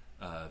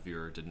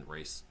Vera didn't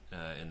race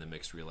in the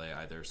mixed relay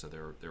either, so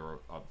there were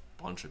a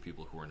bunch of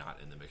people who were not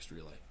in the mixed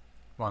relay.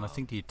 Well, and I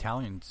think the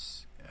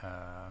Italians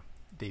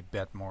they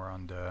bet more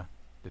on the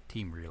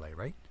team relay,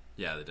 right?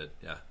 Yeah, they did.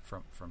 Yeah,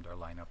 from their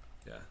lineup.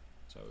 Yeah,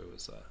 so it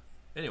was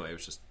anyway. It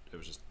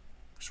was just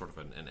sort of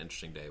an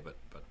interesting day, but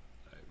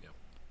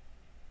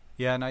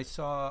Yeah, and I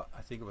saw,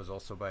 I think it was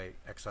also by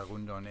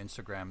Exarund on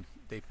Instagram,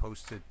 they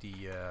posted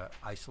the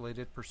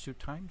isolated pursuit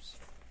times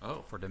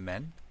for the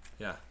men.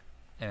 Yeah.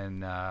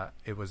 And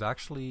it was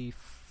actually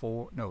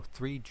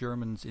 3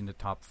 Germans in the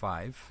top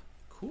 5.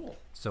 Cool.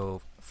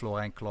 So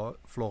Florent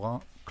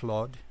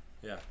Claude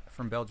yeah.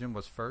 from Belgium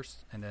was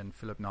first, and then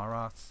Philip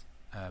Narath,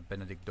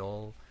 Benedict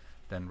Doll,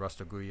 then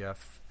Rastoguyev,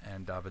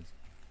 and David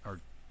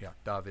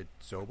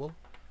Zobel.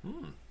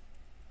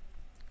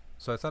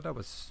 So I thought that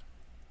was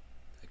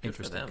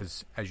interesting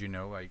because, as you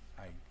know, I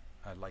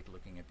like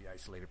looking at the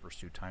isolated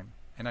pursuit time,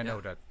 and I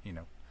know that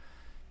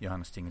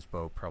Johannes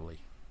Boe probably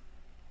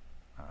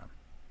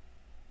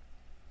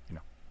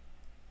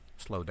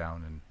slow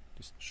down and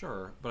just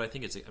sure. But I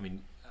think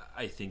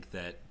I think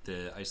that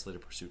the isolated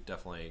pursuit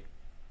definitely.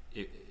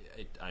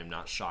 I'm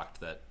not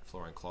shocked that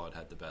Florent Claude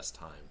had the best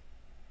time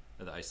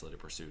at the isolated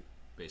pursuit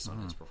based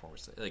on his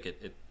performance. Like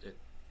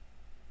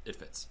it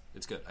fits.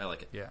 It's good. I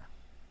like it. Yeah.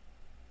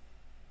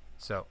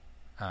 So.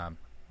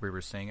 We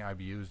were saying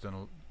IBU's done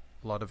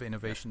a lot of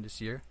innovation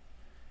this year.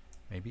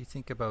 Maybe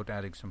think about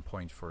adding some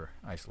points for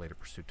isolated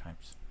pursuit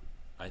times.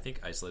 I think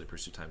isolated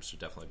pursuit times should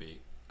definitely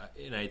be,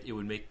 it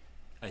would make,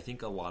 I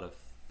think a lot of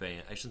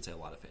fans, I shouldn't say a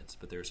lot of fans,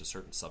 but there's a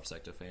certain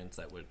subsect of fans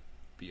that would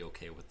be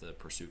okay with the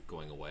pursuit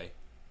going away.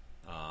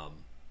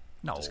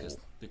 No. Just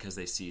because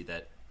they see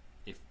that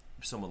if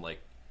someone like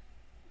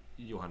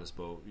Johannes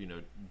Boe,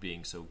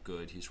 being so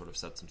good, he sort of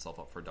sets himself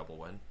up for a double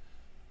win.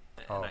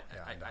 And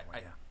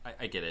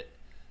I get it.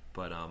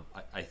 But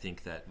I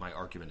think that my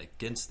argument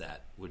against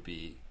that would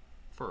be,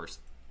 first,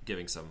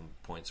 giving some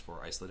points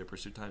for isolated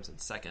pursuit times, and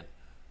second,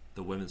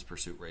 the women's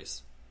pursuit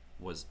race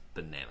was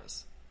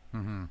bananas.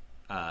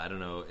 I don't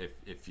know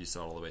if you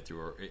saw it all the way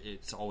through, or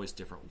it's always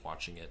different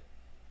watching it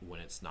when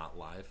it's not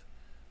live.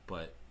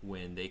 But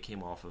when they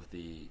came off of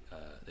they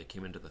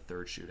came into the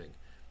third shooting,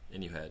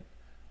 and you had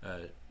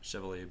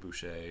Chevalier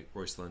Boucher,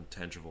 Roeiseland,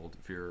 Tandrevold,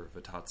 Vera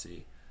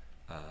Vitazzi,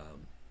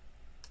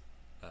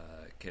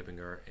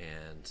 Kebinger,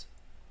 and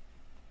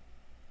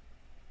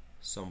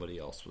somebody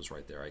else was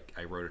right there.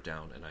 I wrote it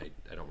down, and I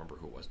don't remember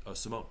who it was. Oh,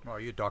 Simone. Well,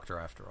 you're a doctor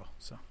after all,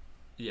 so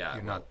yeah,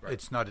 you're not. Right.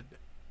 It's not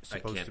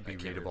supposed to be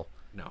readable.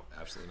 No,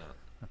 absolutely not.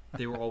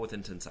 They were all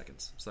within 10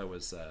 seconds. So that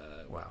was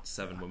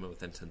 7 women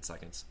within 10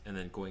 seconds, and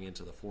then going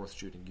into the fourth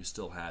shooting, you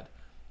still had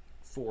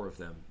 4 of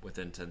them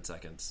within 10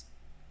 seconds,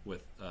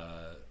 with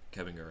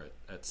Kebinger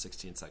at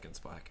 16 seconds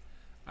back.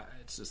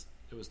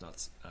 It was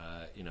nuts.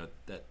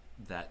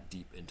 That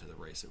deep into the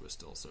race, it was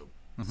still so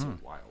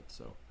wild.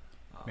 So.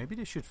 Maybe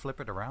they should flip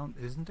it around.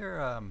 Isn't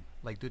there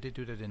do they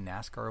do that in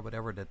NASCAR or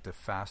whatever, that the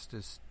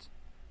fastest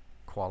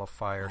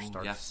qualifier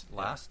starts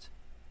last?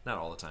 Yeah.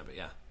 Not all the time, but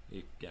yeah.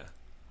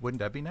 Wouldn't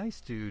that be nice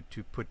to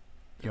put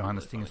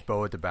Johannes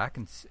Boe at the back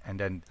and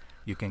then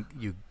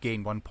you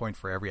gain 1 point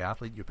for every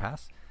athlete you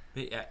pass?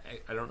 I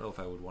don't know if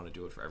I would want to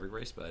do it for every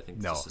race, but I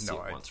think just to see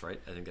it once, right?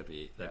 I think that'd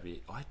be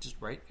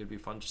it'd be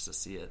fun just to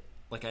see it.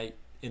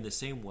 In the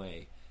same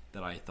way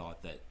that I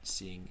thought that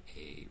seeing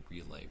a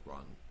relay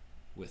run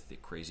with the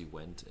crazy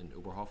wind in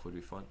Oberhof would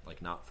be fun,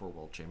 not for a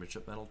world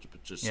championship medal,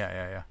 but just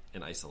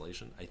in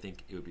isolation. I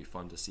think it would be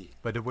fun to see.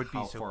 But it would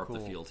how be so far cool.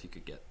 up the field he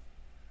could get.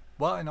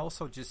 Well, and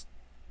also just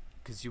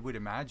because you would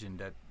imagine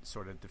that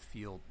sort of the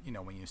field,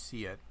 when you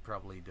see it,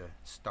 probably the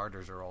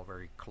starters are all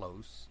very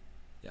close.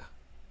 Yeah.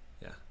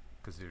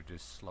 Because they're the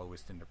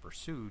slowest in the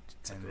pursuit,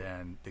 and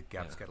then the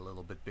gaps get a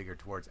little bit bigger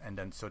towards, and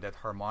then so that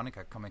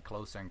harmonica coming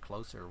closer and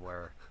closer,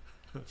 where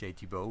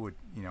JT Boe would,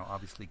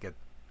 obviously get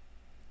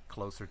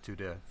closer to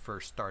the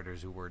first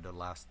starters who were the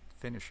last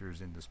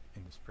finishers in the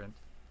sprint.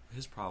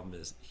 His problem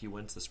is he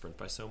wins the sprint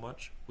by so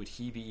much. Would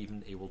he be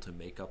even able to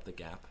make up the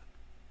gap?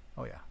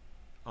 Oh yeah,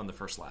 on the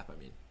first lap. I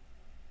mean,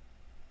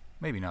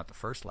 maybe not the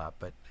first lap,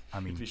 but I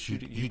mean,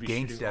 he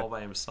gains that all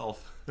by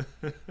himself.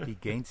 He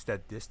gains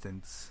that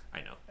distance.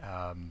 I know.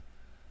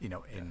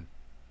 In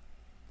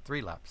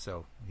 3 laps,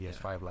 so he has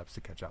 5 laps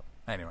to catch up.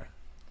 Anyway,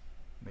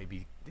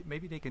 maybe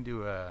they can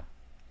do a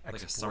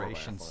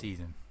exploration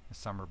season, a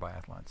summer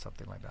biathlon,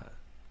 something like that.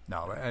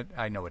 No,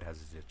 I know it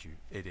has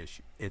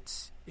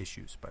its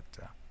issues, but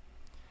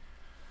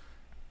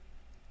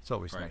it's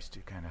always nice to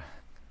kind of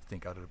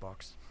think out of the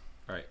box.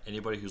 All right,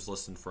 anybody who's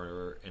listened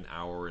for an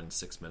hour and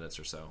 6 minutes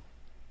or so,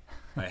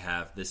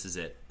 this is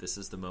it. This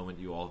is the moment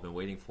you all have been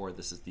waiting for.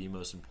 This is the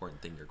most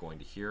important thing you're going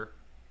to hear.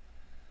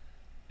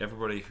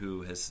 Everybody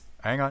who has...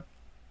 Hang on.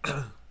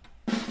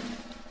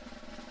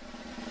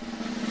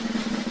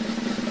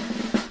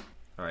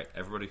 All right,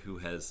 everybody who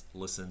has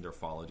listened or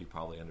followed, you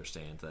probably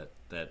understand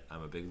that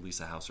I'm a big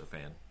Lisa Hauser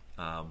fan.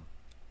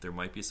 There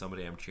might be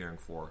somebody I'm cheering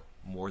for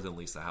more than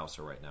Lisa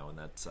Hauser right now, and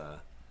that's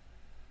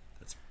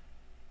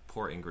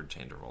poor Ingrid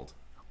Tandrevold.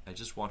 I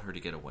just want her to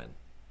get a win.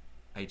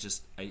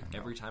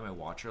 Every time I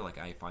watch her,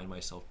 I find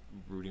myself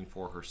rooting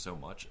for her so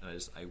much,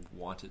 and I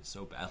want it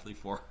so badly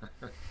for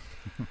her.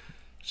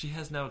 She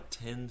has now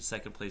 10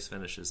 second place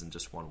finishes and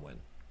just 1 win.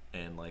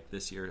 And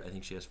this year, I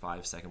think she has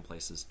 5 second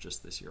places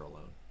just this year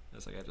alone.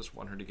 It's I just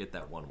want her to get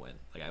that 1 win.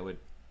 I don't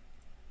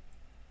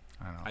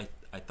know.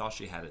 I thought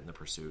she had it in the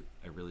pursuit.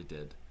 I really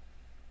did.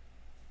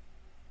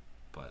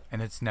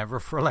 And it's never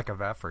for lack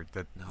of effort.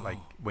 That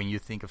when you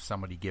think of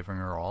somebody giving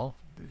her all,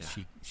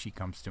 she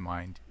comes to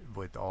mind.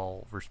 With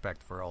all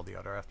respect for all the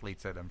other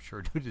athletes that I'm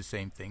sure do the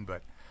same thing,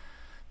 but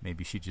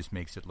maybe she just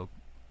makes it look,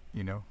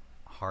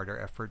 harder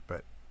effort.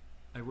 But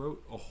I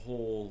wrote a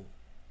whole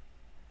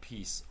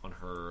piece on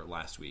her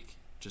last week,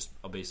 just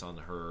based on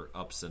her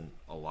ups and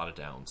a lot of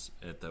downs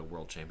at the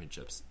World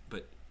Championships.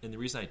 And the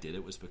reason I did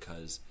it was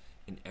because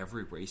in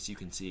every race you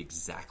can see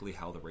exactly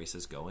how the race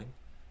is going,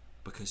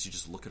 because you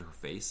just look at her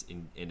face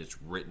and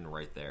it's written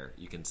right there.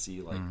 You can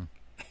see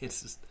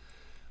it's just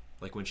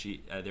when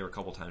she there were a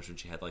couple times when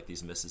she had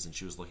these misses and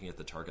she was looking at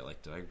the target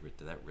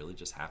did that really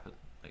just happen?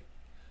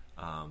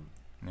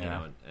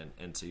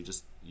 And so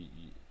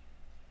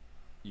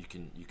you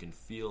can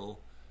feel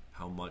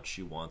how much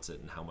she wants it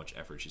and how much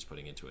effort she's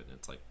putting into it, and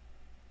it's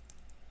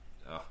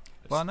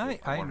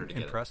I'm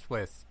impressed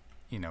with,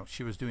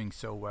 she was doing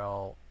so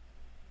well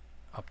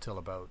up till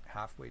about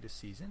halfway this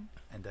season,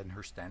 and then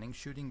her standing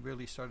shooting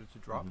really started to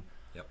drop.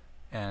 Mm-hmm. Yep.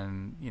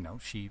 And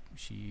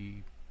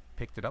she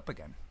picked it up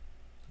again.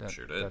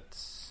 Sure did.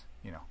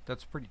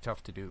 That's pretty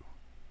tough to do,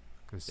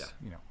 because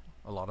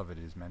a lot of it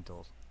is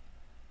mental.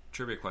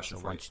 Trivia question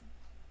for you: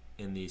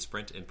 in the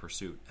sprint and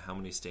pursuit, how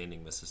many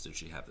standing misses did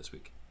she have this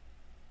week?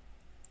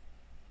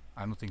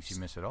 I don't think she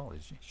missed at all,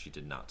 did she? She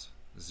did not.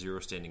 0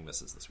 standing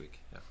misses this week.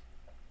 Yeah.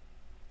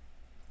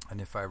 And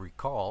if I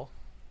recall,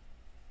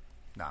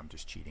 I'm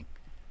just cheating.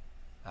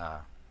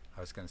 I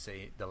was going to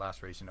say the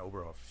last race in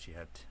Oberhof, she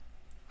had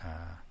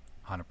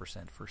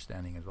 100% for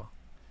standing as well.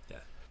 Yeah.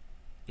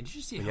 And did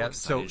you see how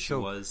excited she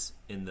was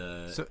in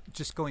the... So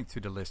just going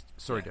through the list,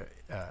 sorry to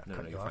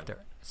cut you off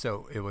there.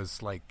 So it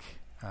was let's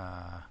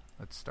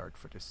start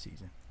for this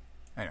season.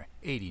 Anyway,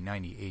 80,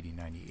 90, 80,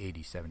 90,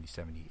 80, 70,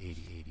 70,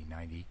 80, 80,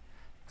 90,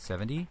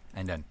 70,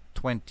 and then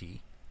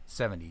 20,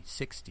 70,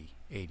 60,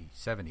 80,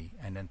 70,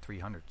 and then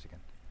 300s again.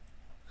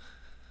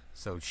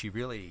 So she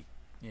really,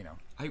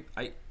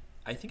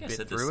 I think I bit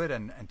said through this, it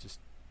and just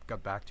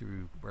got back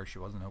to where she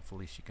was, and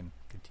hopefully she can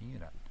continue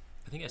that.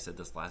 I think I said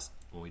this last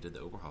when we did the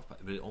Oberhof, but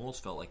it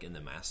almost felt like in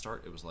the mass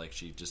start, it was like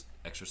she just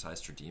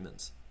exercised her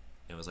demons.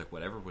 And it was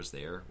whatever was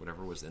there,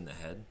 whatever was in the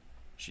head,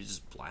 she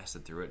just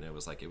blasted through it, and it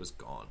was it was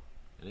gone.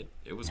 And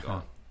it was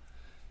gone.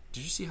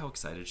 Did you see how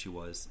excited she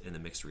was in the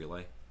mixed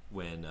relay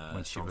when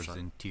she was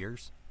in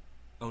tears?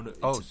 Oh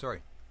no!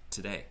 Sorry.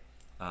 Today,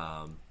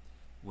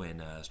 when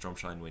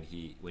Stromschein when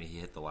he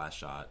hit the last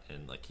shot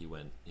and he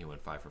went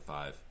 5 for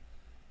 5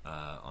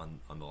 on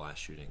the last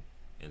shooting,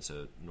 and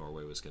so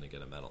Norway was going to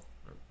get a medal,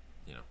 or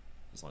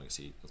as long as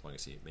he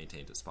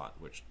maintained his spot,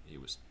 which he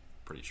was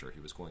pretty sure he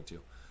was going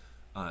to.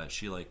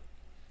 She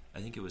I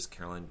think it was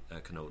Caroline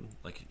Knoten.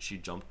 She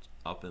jumped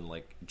up and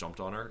jumped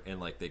on her,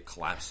 and they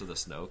collapsed to the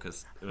snow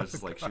because it was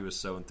just she was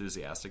so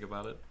enthusiastic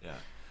about it.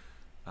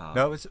 Yeah.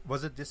 No,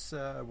 was it this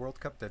World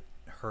Cup that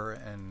her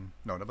and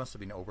that must have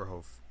been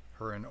Oberhof.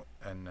 Her and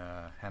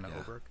Hannah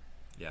Oberg.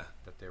 Yeah.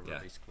 That they were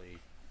basically.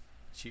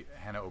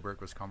 Hannah Oberg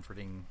was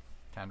comforting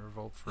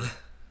Tandrevold for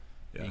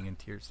being in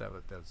tears. That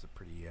was a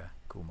pretty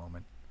cool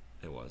moment.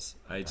 It was.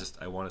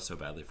 I wanted so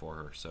badly for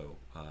her. So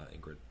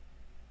Ingrid,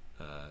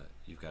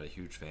 you've got a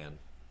huge fan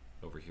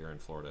over here in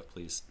Florida.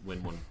 Please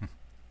win one.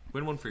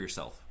 Win one for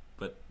yourself.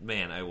 But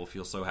man, I will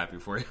feel so happy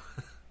for you.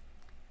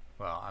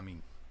 Well, I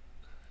mean,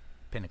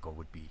 pinnacle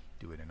would be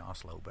do it in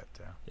Oslo, but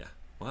yeah.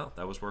 Well,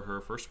 that was where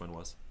her first win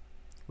was.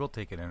 We'll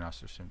take it in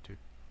Östersund too.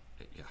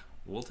 Yeah,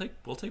 we'll take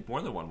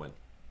more than 1 win.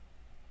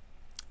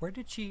 Where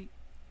did she?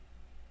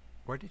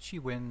 Where did she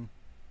win?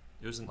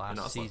 It was in last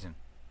Oslo. season.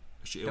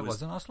 It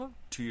was in Oslo?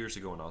 2 years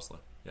ago in Oslo.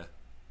 Yeah,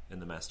 in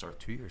the mass start.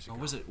 2 years ago. Oh,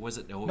 was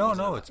it? No,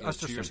 no, it was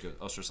 2 years ago.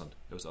 Ostersund.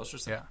 It was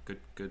Ostersund. Yeah.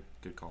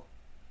 Good call.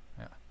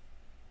 Yeah.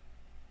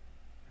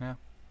 Yeah.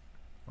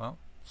 Well,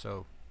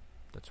 so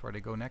that's where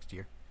they go next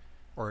year,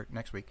 or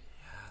next week.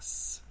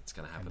 Yes, it's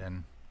gonna happen. And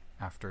then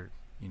after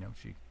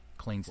she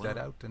cleans that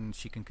out, and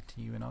she can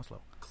continue in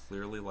Oslo.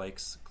 Clearly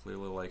likes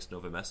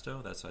Nove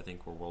Mesto. That's I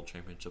think where World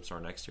Championships are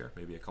next year.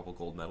 Maybe a couple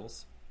gold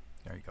medals.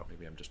 There you go.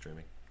 Maybe I'm just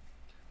dreaming.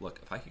 Look,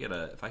 if I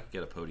could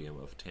get a podium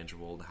of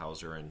Tandrevold,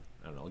 Hauser, and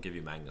I don't know, I'll give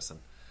you Magnussen,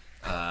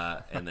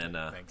 and then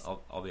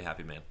I'll be a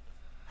happy man.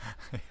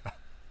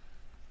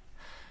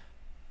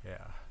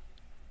 Yeah.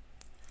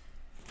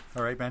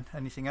 All right, man.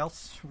 Anything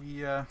else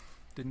we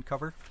didn't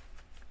cover?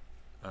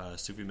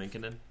 Suvi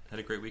Minkinen had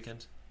a great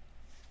weekend.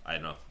 I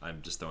don't know.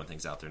 I'm just throwing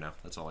things out there now.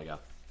 That's all I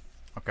got.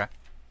 Okay.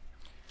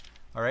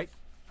 All right.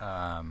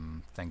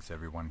 Thanks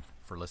everyone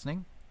for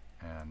listening,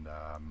 and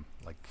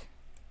like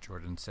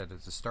Jordan said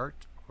at the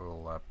start,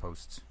 we'll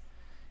post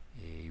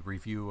a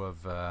review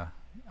of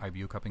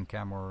IBU Cup in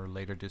Camor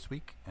later this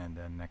week, and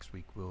then next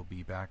week we'll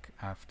be back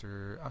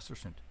after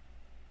Östersund.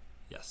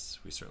 Yes,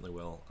 we certainly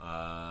will.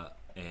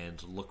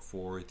 And look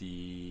for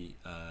the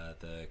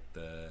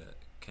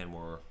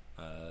Canmore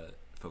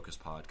focus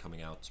pod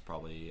coming out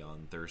probably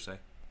on Thursday.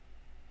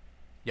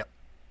 Yep,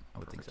 I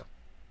would think so.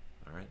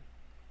 All right,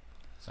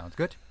 sounds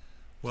good.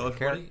 Well,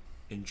 everybody,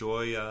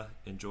 enjoy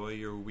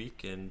your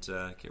week and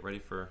get ready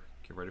for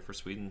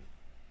Sweden.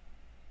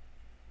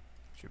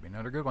 Should be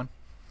another good one.